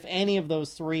 But if any of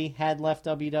those three had left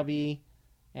WWE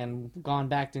and gone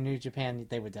back to New Japan,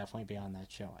 they would definitely be on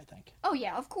that show, I think. Oh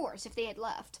yeah, of course, if they had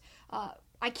left.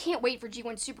 I can't wait for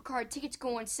G1 Supercard. Tickets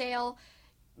go on sale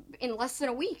in less than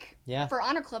a week for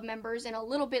Honor Club members and a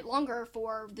little bit longer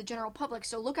for the general public.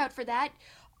 So look out for that.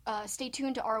 Stay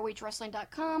tuned to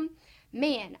ROHWrestling.com.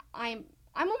 Man, I'm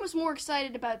almost more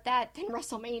excited about that than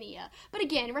WrestleMania. But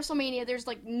again, WrestleMania, there's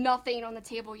nothing on the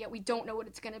table yet. We don't know what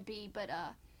it's going to be, but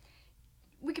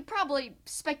we could probably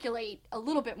speculate a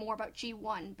little bit more about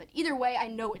G1, but either way, I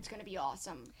know it's going to be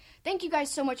awesome. Thank you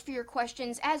guys so much for your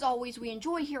questions. As always, we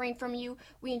enjoy hearing from you.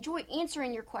 We enjoy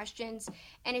answering your questions.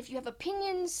 And if you have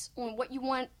opinions on what you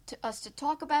want us to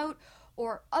talk about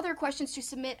or other questions to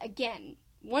submit, again,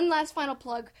 one last final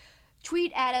plug,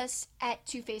 tweet at us at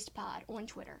TwoFacedPod on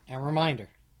Twitter. And reminder,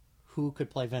 who could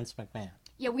play Vince McMahon?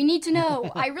 Yeah, we need to know.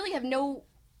 I really have no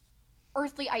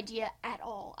earthly idea at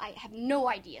all. I have no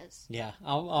ideas. Yeah,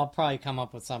 I'll probably come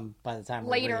up with some by the time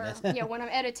later. We read it. Yeah, when I'm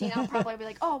editing, I'll probably be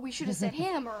like, "Oh, we should have said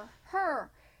him or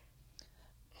her."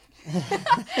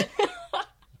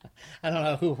 I don't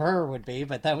know who her would be,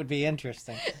 but that would be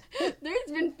interesting. There's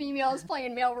been females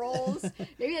playing male roles.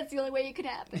 Maybe that's the only way it could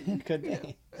happen. Could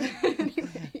be. Anyway.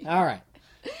 All right.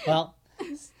 Well,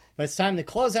 but it's time to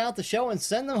close out the show and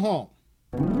send them home.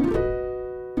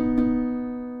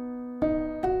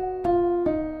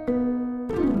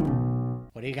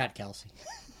 What do you got, Kelsey?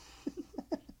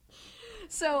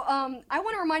 So, I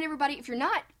want to remind everybody, if you're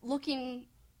not looking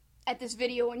at this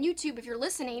video on YouTube, if you're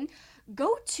listening,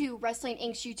 go to Wrestling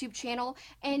Inc.'s YouTube channel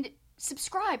and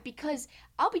subscribe, because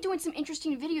I'll be doing some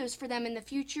interesting videos for them in the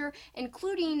future,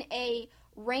 including a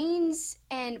Reigns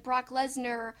and Brock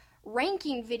Lesnar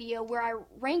ranking video where I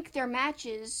rank their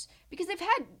matches, because they've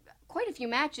had quite a few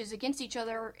matches against each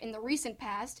other in the recent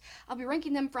past. I'll be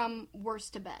ranking them from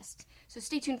worst to best. So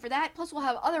stay tuned for that. Plus, we'll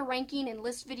have other ranking and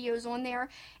list videos on there.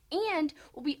 And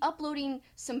we'll be uploading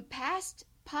some past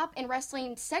pop and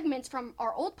wrestling segments from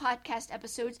our old podcast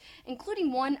episodes,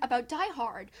 including one about Die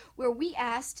Hard, where we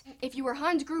asked, if you were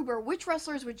Hans Gruber, which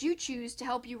wrestlers would you choose to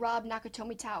help you rob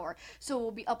Nakatomi Tower? So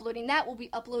we'll be uploading that. We'll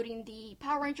be uploading the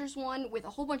Power Rangers one with a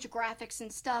whole bunch of graphics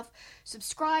and stuff.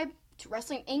 Subscribe to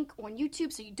Wrestling Inc. on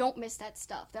YouTube so you don't miss that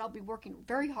stuff that I'll be working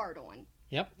very hard on.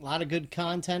 Yep, a lot of good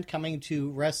content coming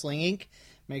to Wrestling Inc.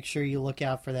 Make sure you look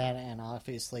out for that, and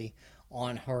obviously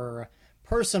on her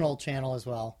personal channel as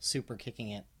well, Super Kicking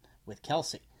It with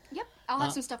Kelsey. Yep, I'll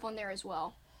have some stuff on there as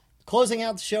well. Closing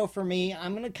out the show for me,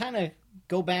 I'm going to kind of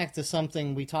go back to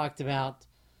something we talked about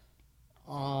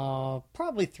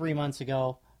probably 3 months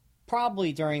ago,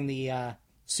 probably during the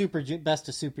Best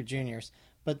of Super Juniors.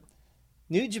 But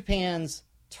New Japan's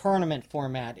tournament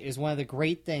format is one of the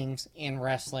great things in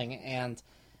wrestling, and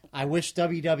I wish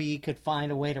WWE could find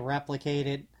a way to replicate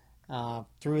it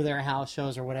through their house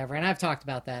shows or whatever, and I've talked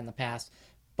about that in the past.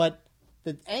 But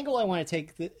the angle I want to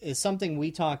take is something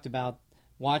we talked about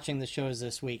watching the shows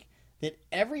this week, that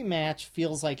every match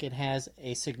feels like it has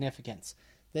a significance.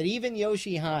 That even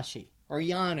Yoshihashi or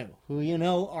Yano, who you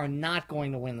know are not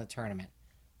going to win the tournament,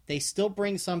 they still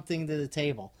bring something to the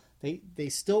table. They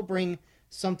still bring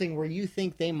something where you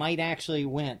think they might actually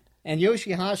win. And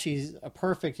Yoshihashi's a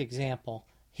perfect example.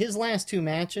 His last 2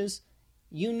 matches,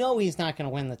 you know he's not going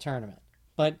to win the tournament.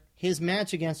 But his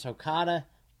match against Okada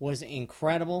was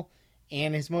incredible.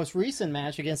 And his most recent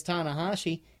match against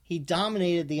Tanahashi, he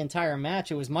dominated the entire match.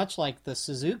 It was much like the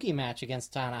Suzuki match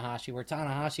against Tanahashi, where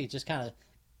Tanahashi just kind of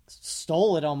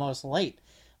stole it almost late.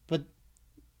 But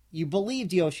you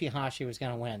believed Yoshihashi was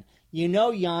going to win. You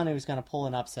know Yano was going to pull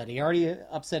an upset. He already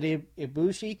upset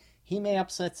Ibushi. He may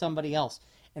upset somebody else.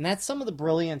 And that's some of the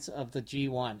brilliance of the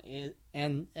G1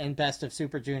 and Best of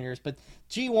Super Juniors. But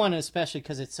G1 especially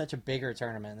because it's such a bigger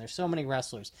tournament. There's so many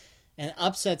wrestlers. And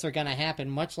upsets are going to happen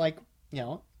much like,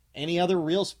 any other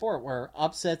real sport where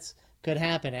upsets could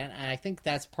happen. And I think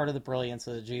that's part of the brilliance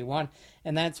of the G1.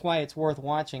 And that's why it's worth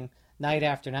watching night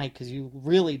after night, because you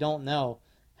really don't know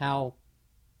how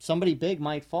somebody big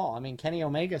might fall. I mean, Kenny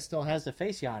Omega still has to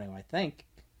face Yano, I think.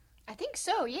 I think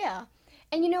so, yeah.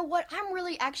 And you know what? I'm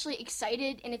really actually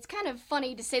excited, and it's kind of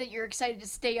funny to say that you're excited to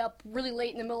stay up really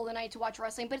late in the middle of the night to watch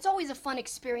wrestling, but it's always a fun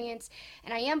experience,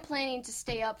 and I am planning to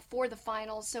stay up for the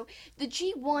finals. So the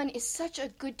G1 is such a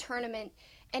good tournament,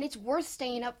 and it's worth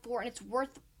staying up for, and it's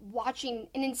worth watching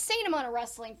an insane amount of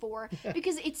wrestling for,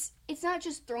 because it's not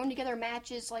just thrown together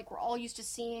matches like we're all used to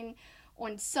seeing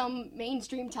on some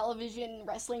mainstream television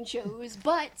wrestling shows,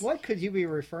 but... What could you be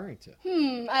referring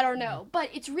to? I don't know, but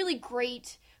it's really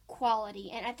great quality,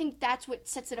 and I think that's what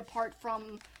sets it apart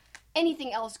from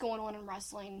anything else going on in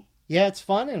wrestling. Yeah, it's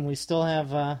fun, and we still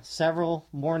have several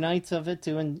more nights of it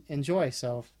to enjoy,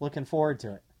 so looking forward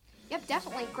to it. Yep,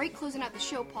 definitely. Great closing out the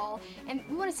show, Paul. And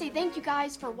we want to say thank you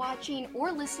guys for watching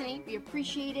or listening. We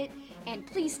appreciate it, and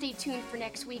please stay tuned for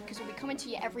next week because we'll be coming to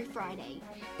you every Friday.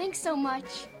 Thanks so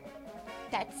much.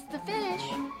 That's the finish.